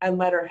and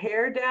let her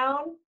hair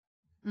down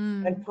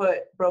and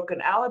broke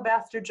an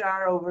alabaster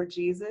jar over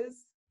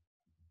Jesus,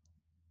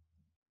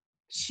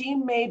 she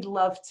made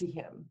love to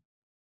him.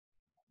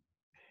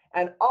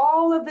 And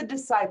all of the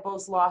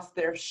disciples lost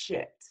their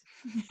shit.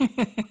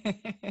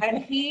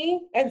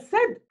 and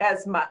said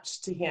as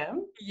much to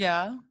him.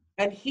 Yeah.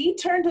 And he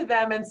turned to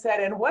them and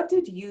said, and what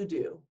did you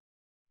do?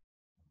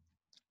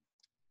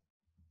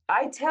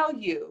 I tell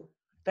you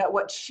that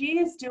what she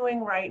is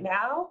doing right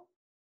now,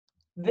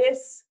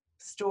 this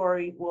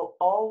story will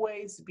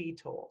always be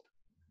told.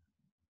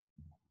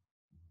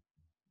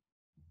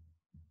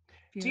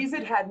 Beautiful.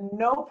 Jesus had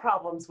no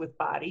problems with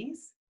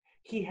bodies.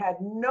 He had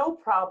no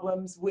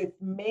problems with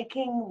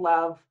making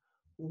love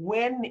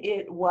when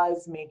it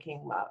was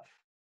making love.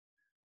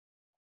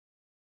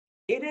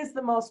 It is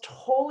the most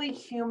holy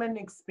human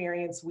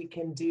experience we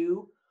can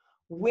do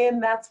when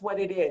that's what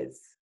it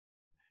is.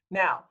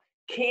 Now,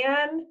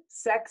 can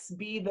sex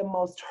be the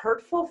most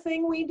hurtful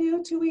thing we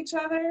do to each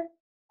other?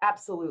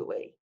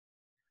 Absolutely.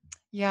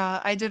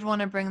 Yeah, I did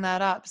want to bring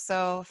that up.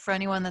 So, for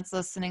anyone that's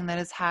listening that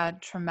has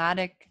had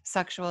traumatic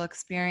sexual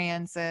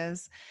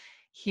experiences,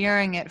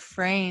 hearing it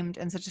framed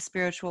in such a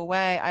spiritual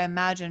way, I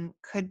imagine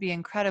could be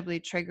incredibly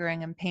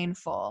triggering and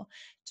painful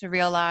to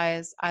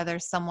realize either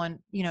someone,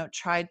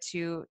 tried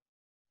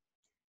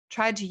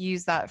to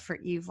use that for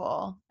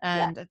evil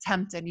Yes, and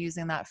attempted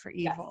using that for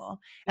yes, evil.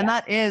 And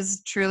yes, that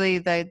is truly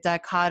the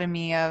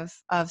dichotomy of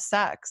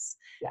sex,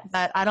 yes,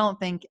 that I don't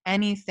think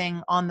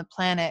anything on the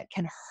planet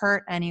can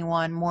hurt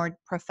anyone more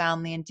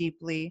profoundly and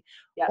deeply,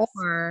 yes.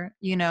 or,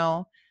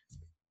 Heal.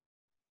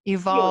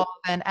 evolve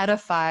and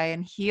edify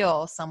and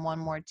heal someone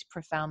more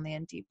profoundly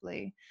and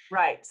deeply.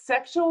 Right.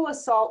 Sexual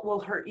assault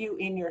will hurt you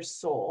in your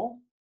soul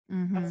as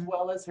Mm-hmm.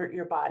 well as hurt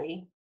your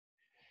body.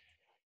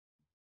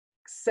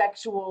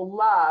 Sexual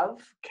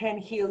love can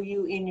heal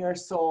you in your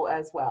soul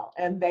as well.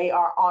 And they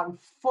are on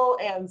full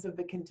ends of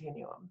the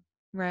continuum.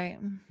 Right.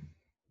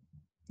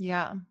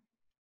 Yeah.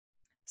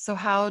 So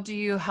how do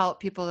you help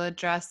people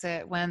address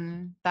it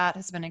when that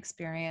has been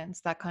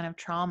experienced, that kind of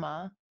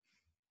trauma?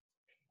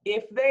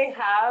 If they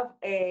have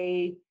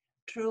a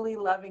truly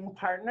loving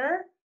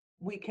partner,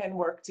 we can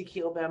work to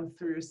heal them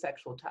through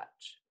sexual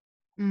touch.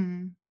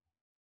 Mm.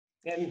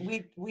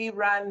 And we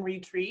run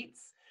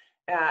retreats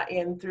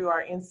through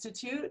our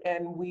institute,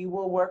 and we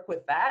will work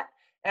with that,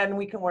 and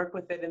we can work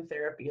with it in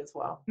therapy as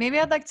well. Maybe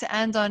I'd like to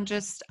end on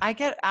I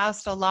get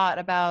asked a lot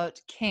about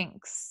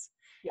kinks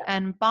Yeah.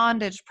 and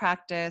bondage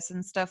practice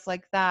and stuff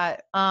like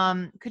that.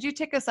 Could you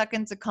take a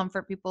second to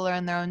comfort people who are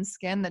in their own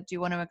skin that do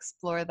want to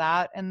explore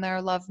that in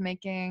their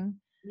lovemaking?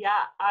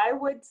 Yeah, I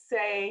would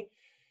say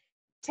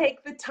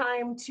take the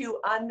time to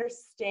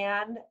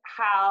understand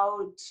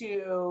how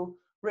to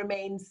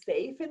remain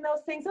safe in those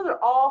things. Those are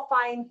all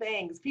fine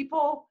things.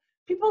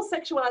 People's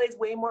sexuality is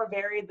way more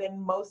varied than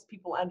most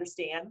people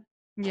understand.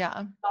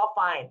 Yeah. It's all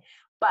fine,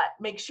 but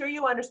make sure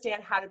you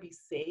understand how to be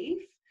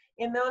safe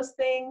in those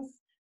things,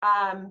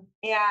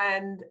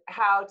 and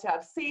how to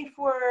have safe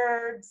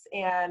words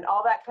and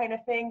all that kind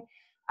of thing.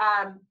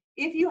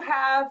 If you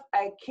have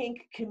a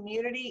kink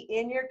community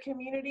in your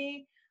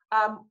community,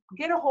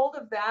 get a hold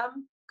of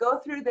them, go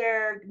through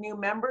their new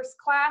members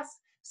class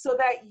so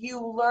that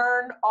you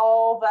learn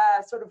all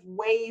the sort of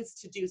ways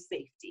to do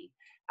safety.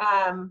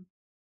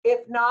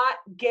 If not,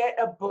 get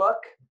a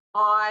book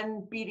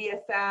on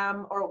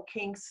BDSM or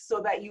kinks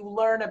so that you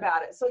learn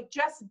about it. So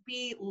just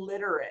be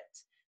literate.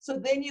 So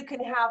then you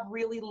can have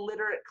really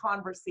literate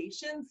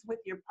conversations with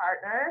your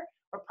partner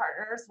or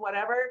partners,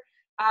 whatever.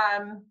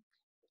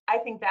 I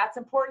think that's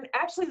important.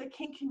 Actually, the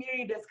kink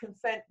community does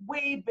consent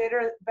way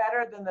better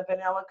than the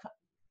vanilla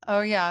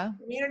Oh, yeah.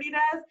 community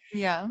does.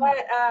 Yeah.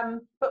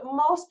 But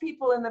most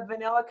people in the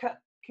vanilla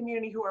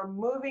community who are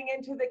moving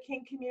into the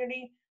kink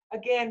community,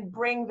 again,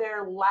 bring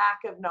their lack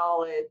of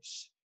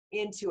knowledge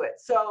into it.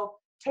 So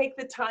take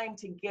the time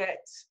to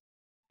get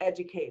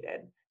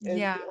educated is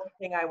Yeah. the only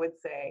thing I would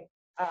say.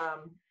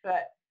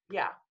 But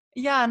yeah.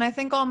 Yeah, and I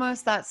think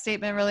almost that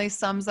statement really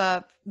sums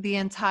up the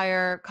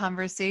entire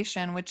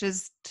conversation, which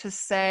is to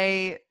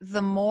say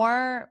the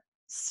more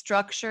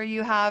structure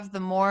you have, the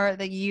more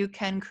that you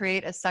can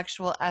create a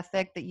sexual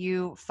ethic that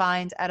you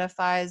find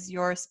edifies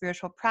your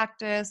spiritual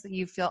practice, that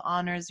you feel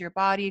honors your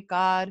body,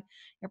 God,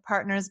 your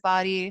partner's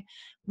body,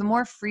 the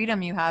more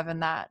freedom you have in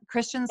that.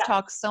 Christians Yeah.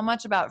 talk so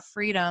much about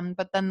freedom,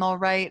 but then they'll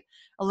write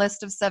a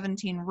list of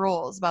 17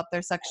 rules about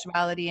their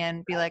sexuality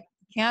and be like,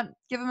 can't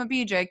give him a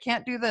BJ,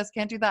 can't do this,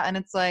 can't do that. And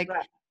it's like,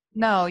 Right.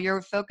 no,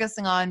 you're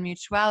focusing on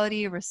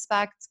mutuality,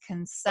 respect, Right.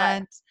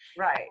 consent.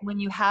 Right. When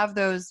you have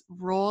those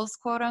rules,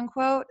 quote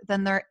unquote,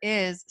 then there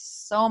is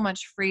so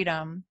much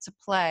freedom to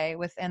play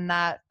within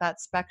that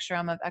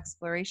spectrum of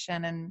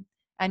exploration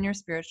and your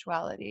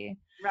spirituality.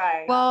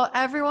 Right. Well,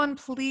 everyone,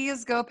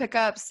 please go pick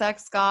up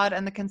Sex, God,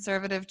 and the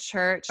Conservative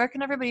Church. Where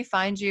can everybody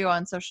find you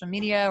on social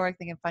media? Where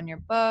they can find your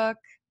book?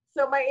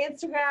 So my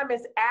Instagram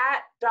is at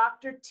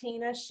Dr.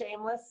 Tina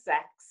Shameless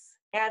Sex.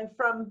 And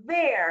from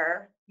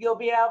there, you'll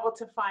be able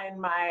to find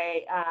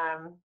my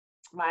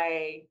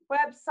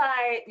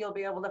website. You'll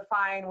be able to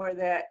find where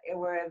the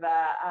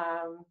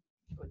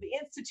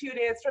institute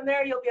is. From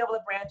there, you'll be able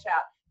to branch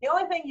out. The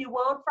only thing you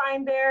won't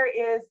find there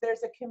is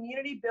there's a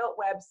community built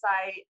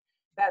website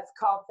that's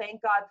called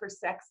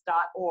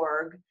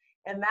thankgodforsex.org.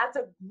 And that's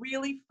a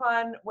really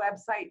fun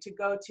website to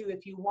go to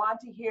if you want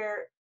to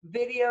hear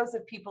videos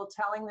of people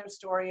telling their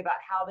story about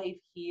how they've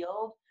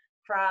healed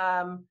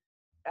from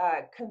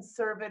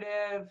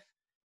conservative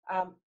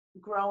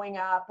growing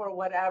up or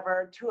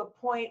whatever to a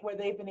point where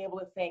they've been able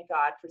to thank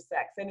God for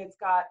sex. And it's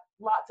got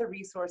lots of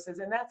resources,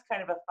 and that's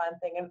kind of a fun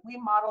thing. And we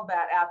modeled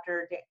that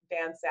after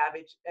Dan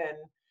Savage and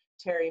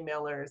Terry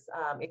Miller's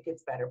It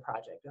Gets Better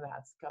project, and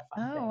that's a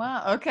fun Oh, thing.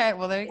 wow. Okay.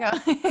 Well, there you go.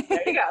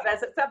 There you go.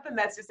 That's something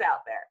that's just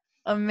out there.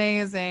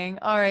 Amazing.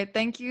 All right.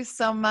 Thank you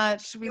so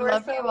much. We You are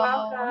love so you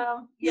all.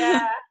 welcome.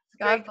 Yeah, it's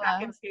God great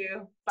talking bless. to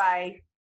you. Bye.